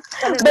 yeah,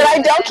 but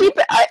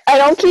I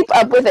don't keep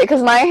up with it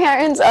because my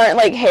hands aren't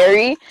like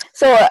hairy,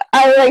 so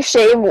I like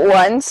shave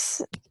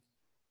once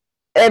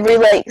every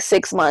like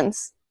 6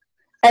 months,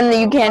 and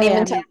you can't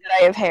even tell that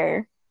I have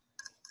hair.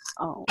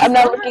 Oh, I'm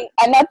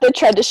not the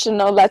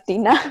traditional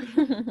Latina.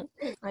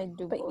 I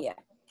do, but yeah.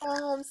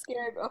 Oh, I'm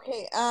scared.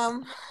 Okay.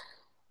 I'm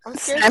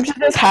scared. Sam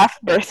does half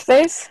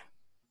birthdays.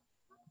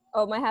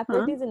 Oh, my half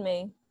birthday's in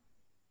May.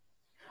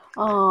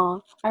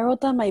 Oh, I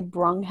wrote down my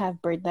wrong half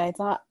birthday. I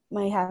thought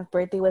my half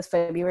birthday was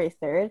February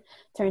 3rd.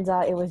 Turns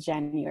out it was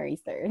January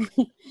 3rd.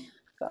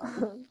 So.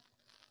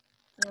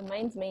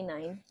 Mine's May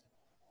 9th.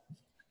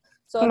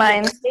 So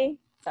Mine's May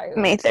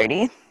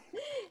 30th.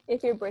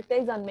 If your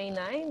birthday's on May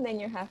 9th, then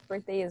your half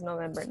birthday is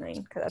November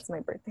 9th because that's my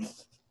birthday.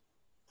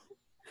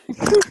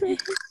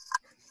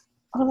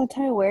 Oh, that's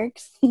how it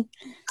works.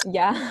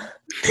 Yeah.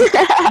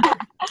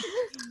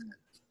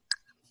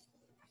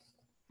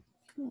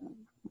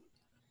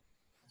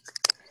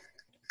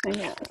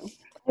 Yeah.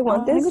 I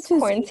want this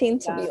quarantine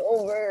to be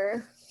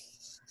over.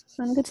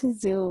 I want to go to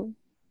zoo.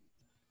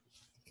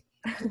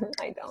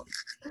 I don't.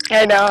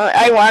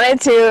 I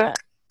wanted to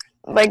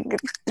like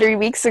 3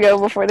 weeks ago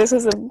before this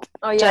was a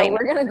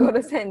we're gonna go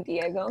to San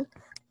Diego.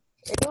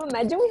 Can you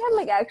imagine we had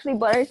like actually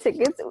bought our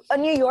tickets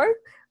New York?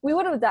 We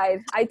would have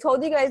died. I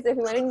told you guys if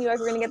we went to New York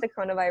we're gonna get the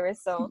coronavirus,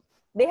 so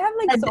they have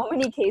like so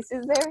many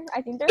cases there.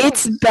 I think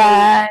it's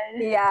bad.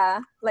 Yeah,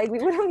 like we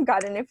would have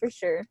gotten it for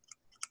sure.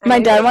 My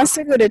dad wants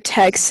to go to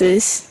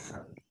Texas.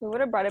 We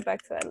would have brought it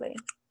back to LA.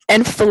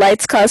 And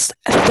flights cost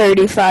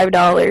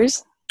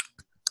 $35.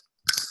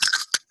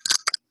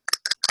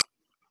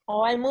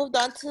 Oh, I moved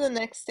on to the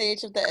next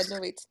stage of the Edna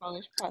Waite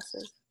scholarship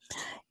process.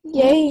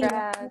 Yay.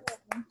 Congrats.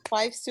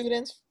 5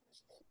 students?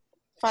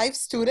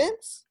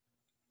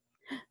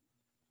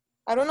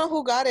 I don't know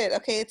who got it.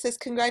 Okay, it says,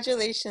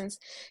 congratulations.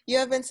 You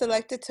have been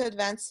selected to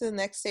advance to the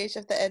next stage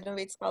of the Edna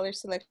Waite Scholar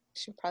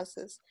selection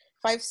process.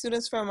 5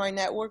 students from our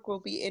network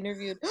will be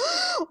interviewed.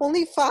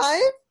 Only 5?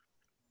 Oh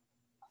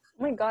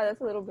my god,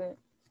 that's a little bit.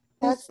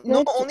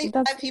 Only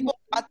 5 people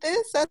got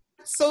this? That's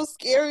so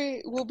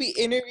scary. Will be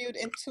interviewed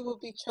and 2 will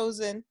be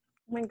chosen.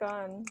 Oh my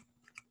god.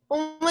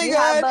 Oh my you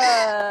god. You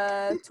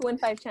have a 2 in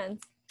 5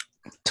 chance.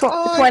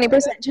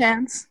 20%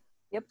 chance.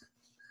 Yep.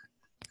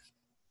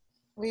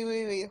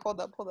 Wait. Hold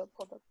up.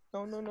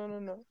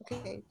 No.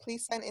 Okay,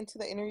 please sign into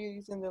the interview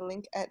using the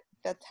link at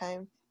that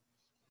time.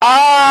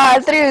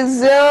 Through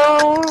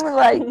Zoom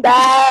like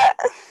that.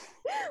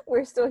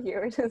 We're still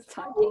here. We're just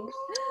talking.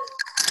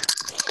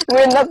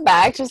 We're in the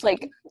back, just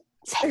like.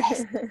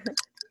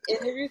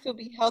 Interviews will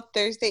be held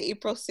Thursday,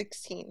 April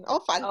 16th. Oh,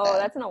 fun. Oh,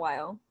 that's in a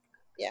while.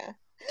 Yeah.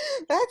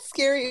 That's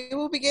scary. It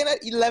will begin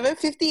at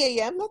 11:50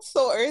 a.m. That's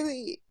so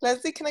early.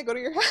 Leslie, can I go to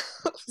your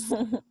house?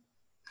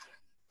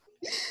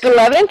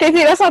 11:50.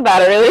 That's not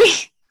that early.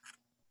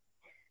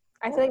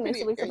 I feel like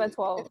next week's up at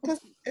 12.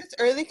 It's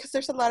early because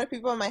there's a lot of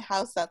people in my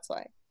house. That's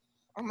why.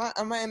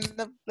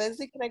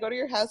 Leslie, can I go to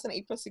your house on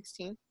April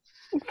 16th?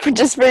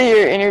 Just for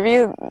your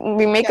interview,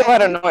 we make a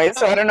lot of noise,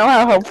 so I don't know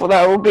how helpful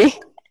that will be.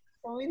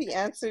 Only the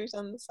answers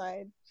on the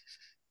side.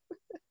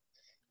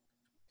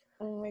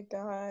 Oh my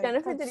god.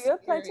 Jennifer, did you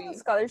apply to a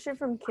scholarship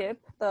from KIPP?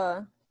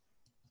 The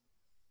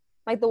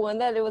one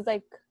that it was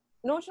like,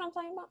 you know what I'm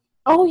talking about?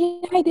 Oh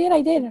yeah, I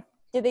did.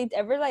 Did they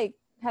ever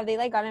have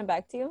they gotten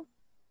back to you?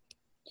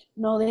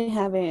 No, they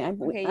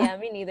haven't. Okay, yeah,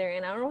 me neither.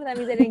 And I don't know if that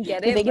means I didn't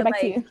get it. Did they get but,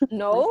 back to you?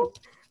 No,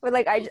 but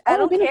I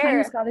don't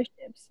care.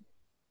 Scholarships.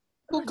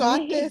 Who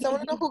got this? I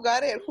want to know who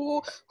got it.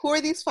 Who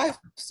are these 5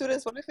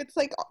 students? What if it's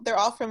like they're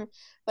all from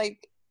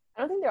like?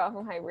 I don't think they're all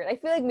from hybrid. I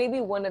feel like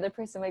maybe one other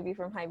person might be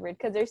from hybrid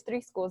because there's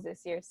 3 schools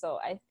this year. So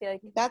I feel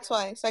like that's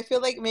why. So I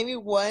feel like maybe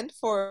one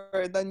for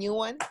the new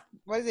one.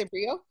 What is it,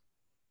 Brio?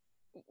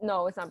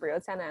 No, it's not Brio.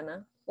 It's Santa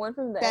Ana. One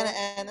from there. Santa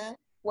Ana.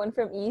 One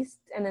from East,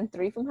 and then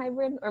 3 from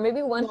hybrid, or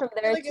maybe one from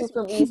there, like 2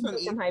 from East, 2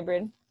 from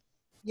hybrid.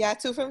 Yeah,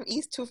 2 from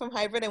East, 2 from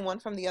hybrid, and 1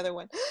 from the other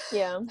one.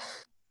 Yeah.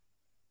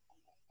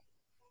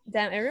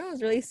 Damn,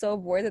 everyone's really so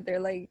bored that they're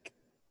like,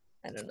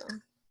 I don't know.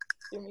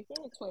 You're making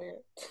me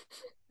Twitter.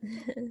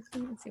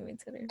 See my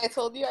Twitter. I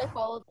told you I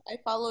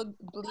followed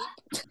Bleep.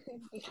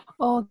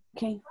 Oh,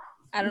 okay.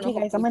 I don't know,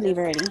 guys. I'm gonna leave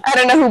already. I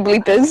don't know who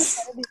Bleep is.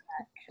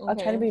 I'll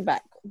try to be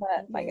back.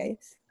 But bye,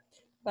 guys.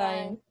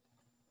 Bye.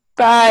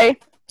 Bye.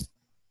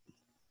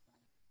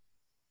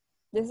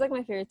 This is like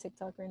my favorite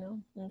TikTok right now.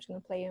 I'm just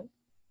gonna play it.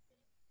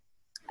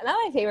 Not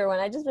my favorite one.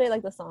 I just really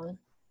like the song.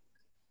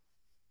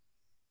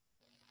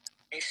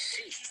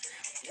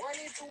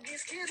 Wanted to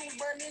get Skittles,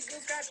 but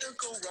niggas got the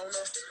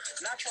corona.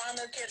 Not trying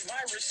to catch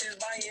viruses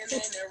by in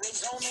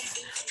Arizona.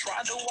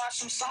 Tried to watch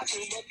some soccer,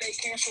 but they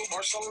canceled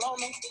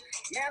Barcelona.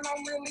 Man,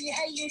 I'm really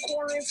hating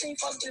quarantine.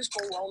 Fuck this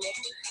corona.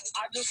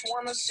 I just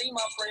want to see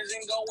my friends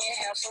and go and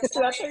have some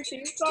fun. If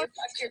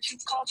I catch you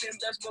coughing,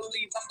 best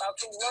believe I'm about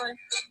to run.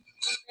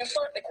 And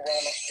fuck the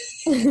corona.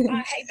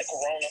 I hate the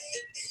corona.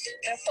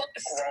 And fuck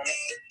the corona.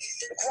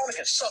 The corona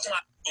can suck my...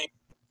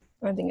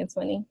 I think it's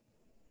funny.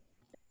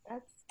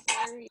 That's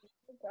scary.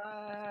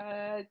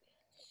 God.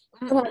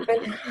 What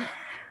happened?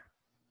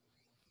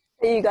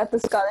 You got the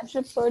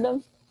scholarship for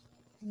them?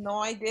 No,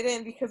 I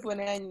didn't, because when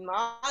I'm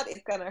not,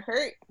 it's gonna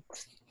hurt.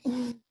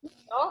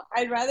 No,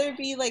 I'd rather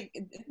be like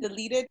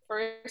deleted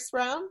first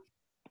round.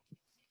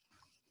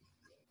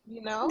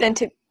 You know?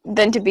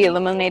 Than to be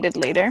eliminated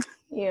later.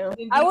 Yeah.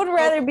 I would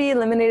rather be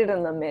eliminated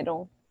in the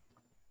middle.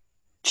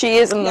 She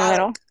is in the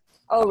middle.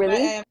 Oh,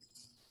 really?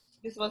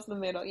 This was the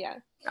middle, yeah.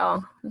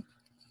 Oh.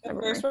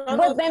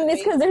 But then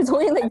it's because there's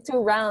only like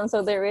 2 rounds,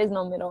 so there is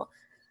no middle.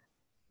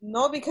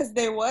 No, because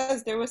there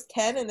was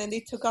 10, and then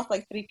they took off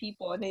like 3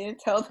 people, and they didn't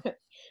tell them.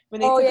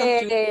 When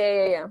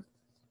they yeah.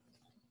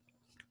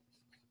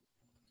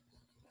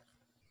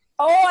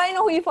 Oh, I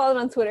know who you followed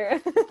on Twitter.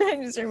 I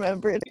just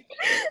remembered.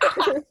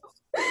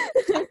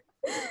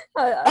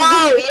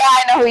 Oh yeah,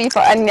 I know who you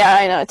follow. Yeah,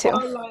 I know too.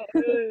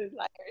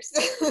 Liars.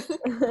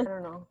 I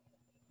don't know.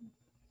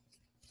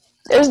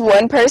 There's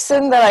one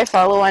person that I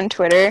follow on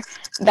Twitter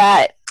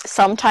that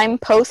sometimes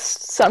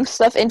posts some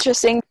stuff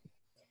interesting.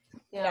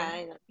 Yeah,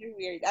 I know. They're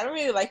weird. I don't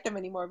really like them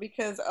anymore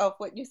because of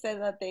what you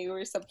said that they were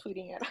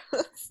subtweeting at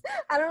us.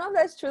 I don't know if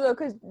that's true though,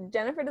 because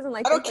Jennifer doesn't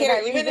like them for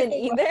that reason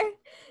either.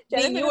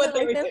 Jennifer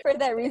doesn't like them for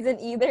that reason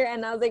either,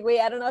 and I was like, wait,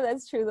 I don't know if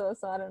that's true though,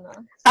 so I don't know.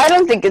 I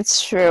don't think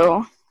it's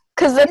true,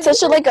 because that's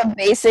such a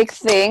basic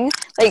thing.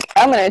 Like,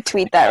 I'm gonna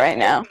tweet that right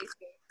now.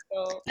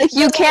 Like,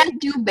 you can't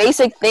do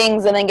basic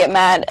things and then get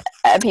mad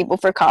at people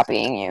for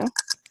copying you.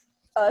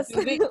 Us.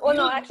 Well,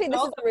 no, actually, this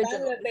is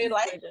original. They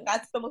like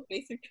that's the most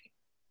basic thing.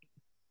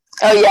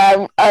 Oh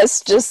yeah,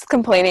 us just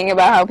complaining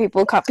about how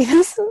people copy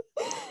this.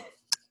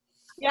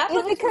 Yeah,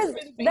 it's because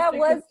that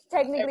was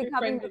technically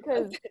copying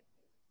because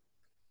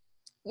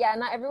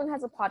not everyone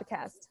has a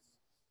podcast.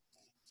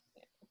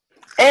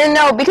 And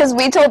no, because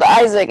we told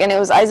Isaac, and it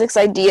was Isaac's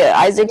idea.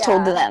 Isaac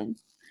told them.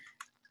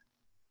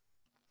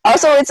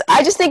 Also,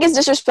 I just think it's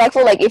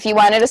disrespectful. Like, if you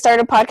wanted to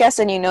start a podcast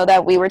and you know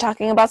that we were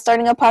talking about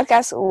starting a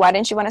podcast, why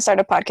didn't you want to start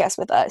a podcast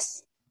with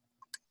us?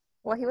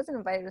 Well, he wasn't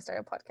invited to start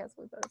a podcast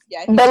with us.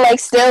 Yeah, but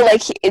still,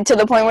 to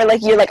the point where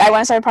you're like, I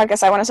want to start a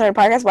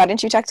podcast. Why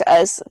didn't you talk to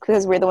us?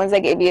 Because we're the ones that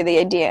gave you the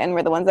idea, and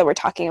we're the ones that were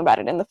talking about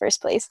it in the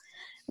first place.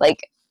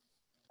 Like,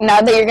 now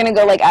that you're gonna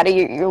go out of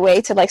your way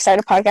to start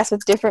a podcast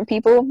with different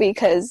people,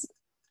 because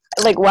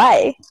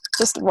why?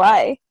 Just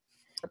why?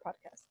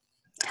 Podcast.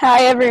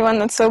 Hi everyone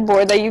that's so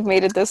bored that you've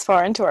made it this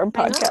far into our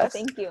podcast. I know,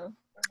 thank you.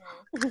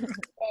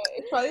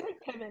 It's probably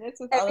 10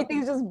 minutes.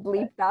 Everything's just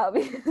bleeped out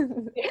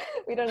because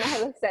we don't know how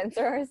to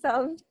censor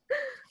ourselves.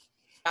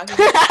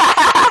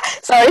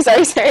 sorry.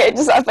 I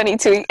just saw a funny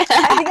tweet.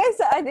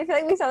 I feel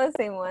like we saw the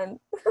same one.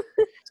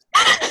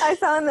 I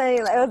saw on the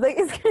I was like,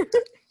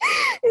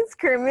 is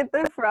Kermit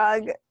the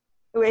Frog?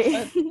 Wait,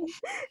 is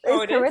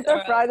Oh, it Kermit is?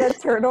 the Frog a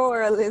turtle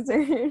or a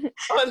lizard?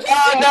 Oh,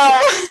 Oh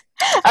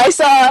no! I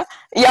saw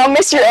y'all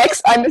miss your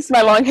ex. I miss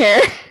my long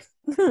hair.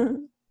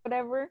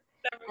 Whatever.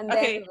 And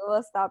Okay. then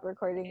we'll stop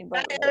recording.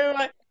 But Bye,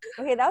 everyone.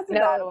 okay, that was a No.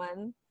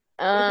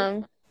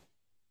 bad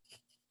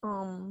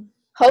one.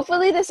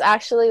 Hopefully this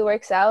actually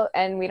works out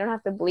and we don't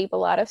have to bleep a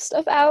lot of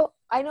stuff out.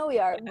 I know we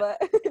are, but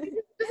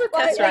This is a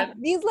well, test like,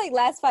 run. these like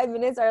last 5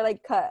 minutes are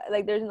like cut.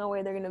 Like there's no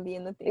way they're gonna be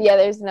in the thing. Yeah,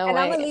 there's no And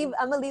way. I'm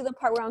gonna leave the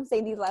part where I'm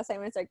saying these last 5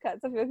 minutes are cut,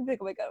 so people can think,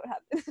 oh my god, what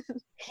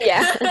happened?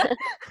 Yeah.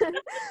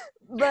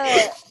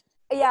 But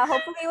yeah,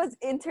 hopefully it was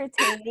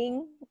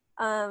entertaining.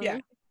 Yeah.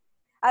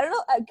 I don't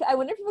know. I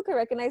wonder if people could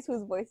recognize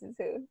whose voice is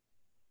who.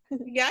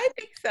 Yeah, I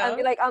think I'd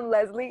be so. like, I'm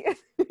Leslie.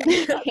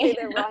 I'll say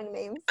their wrong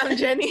names. I'm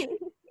Jenny.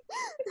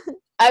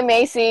 I'm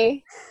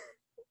Macy.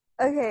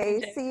 Okay,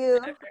 Jenny. see you.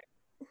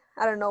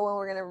 I don't know when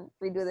we're gonna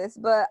redo this,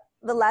 but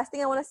the last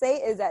thing I want to say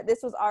is that this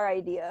was our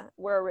idea.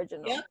 We're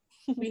original. Yep.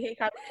 We hate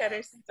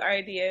copycatters. It's our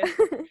idea.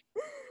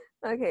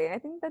 Okay, I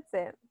think that's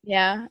it.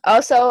 Yeah.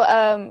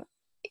 Also,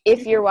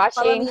 if you're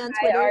watching, Follow me on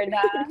Hi, Twitter.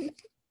 Arda.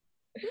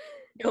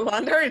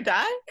 Yolanda or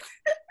Die?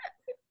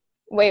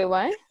 Wait,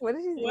 what? What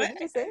did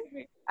you say?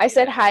 I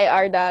said hi,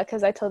 Arda,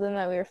 because I told them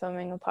that we were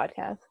filming a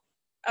podcast.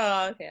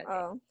 Oh, okay.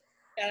 Oh,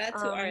 Shout out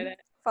to Arda.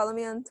 follow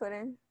me on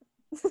Twitter.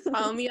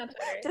 Follow me on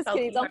Twitter. Just Tell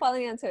kidding. me Don't follow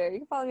me on Twitter. You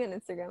can follow me on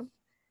Instagram.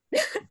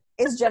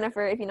 It's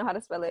Jennifer if you know how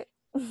to spell it.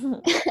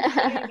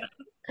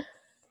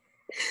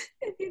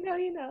 If you know,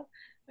 you know.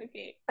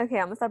 Okay. Okay,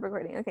 I'm gonna stop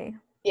recording. Okay.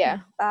 Yeah.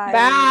 Bye.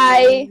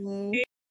 Bye.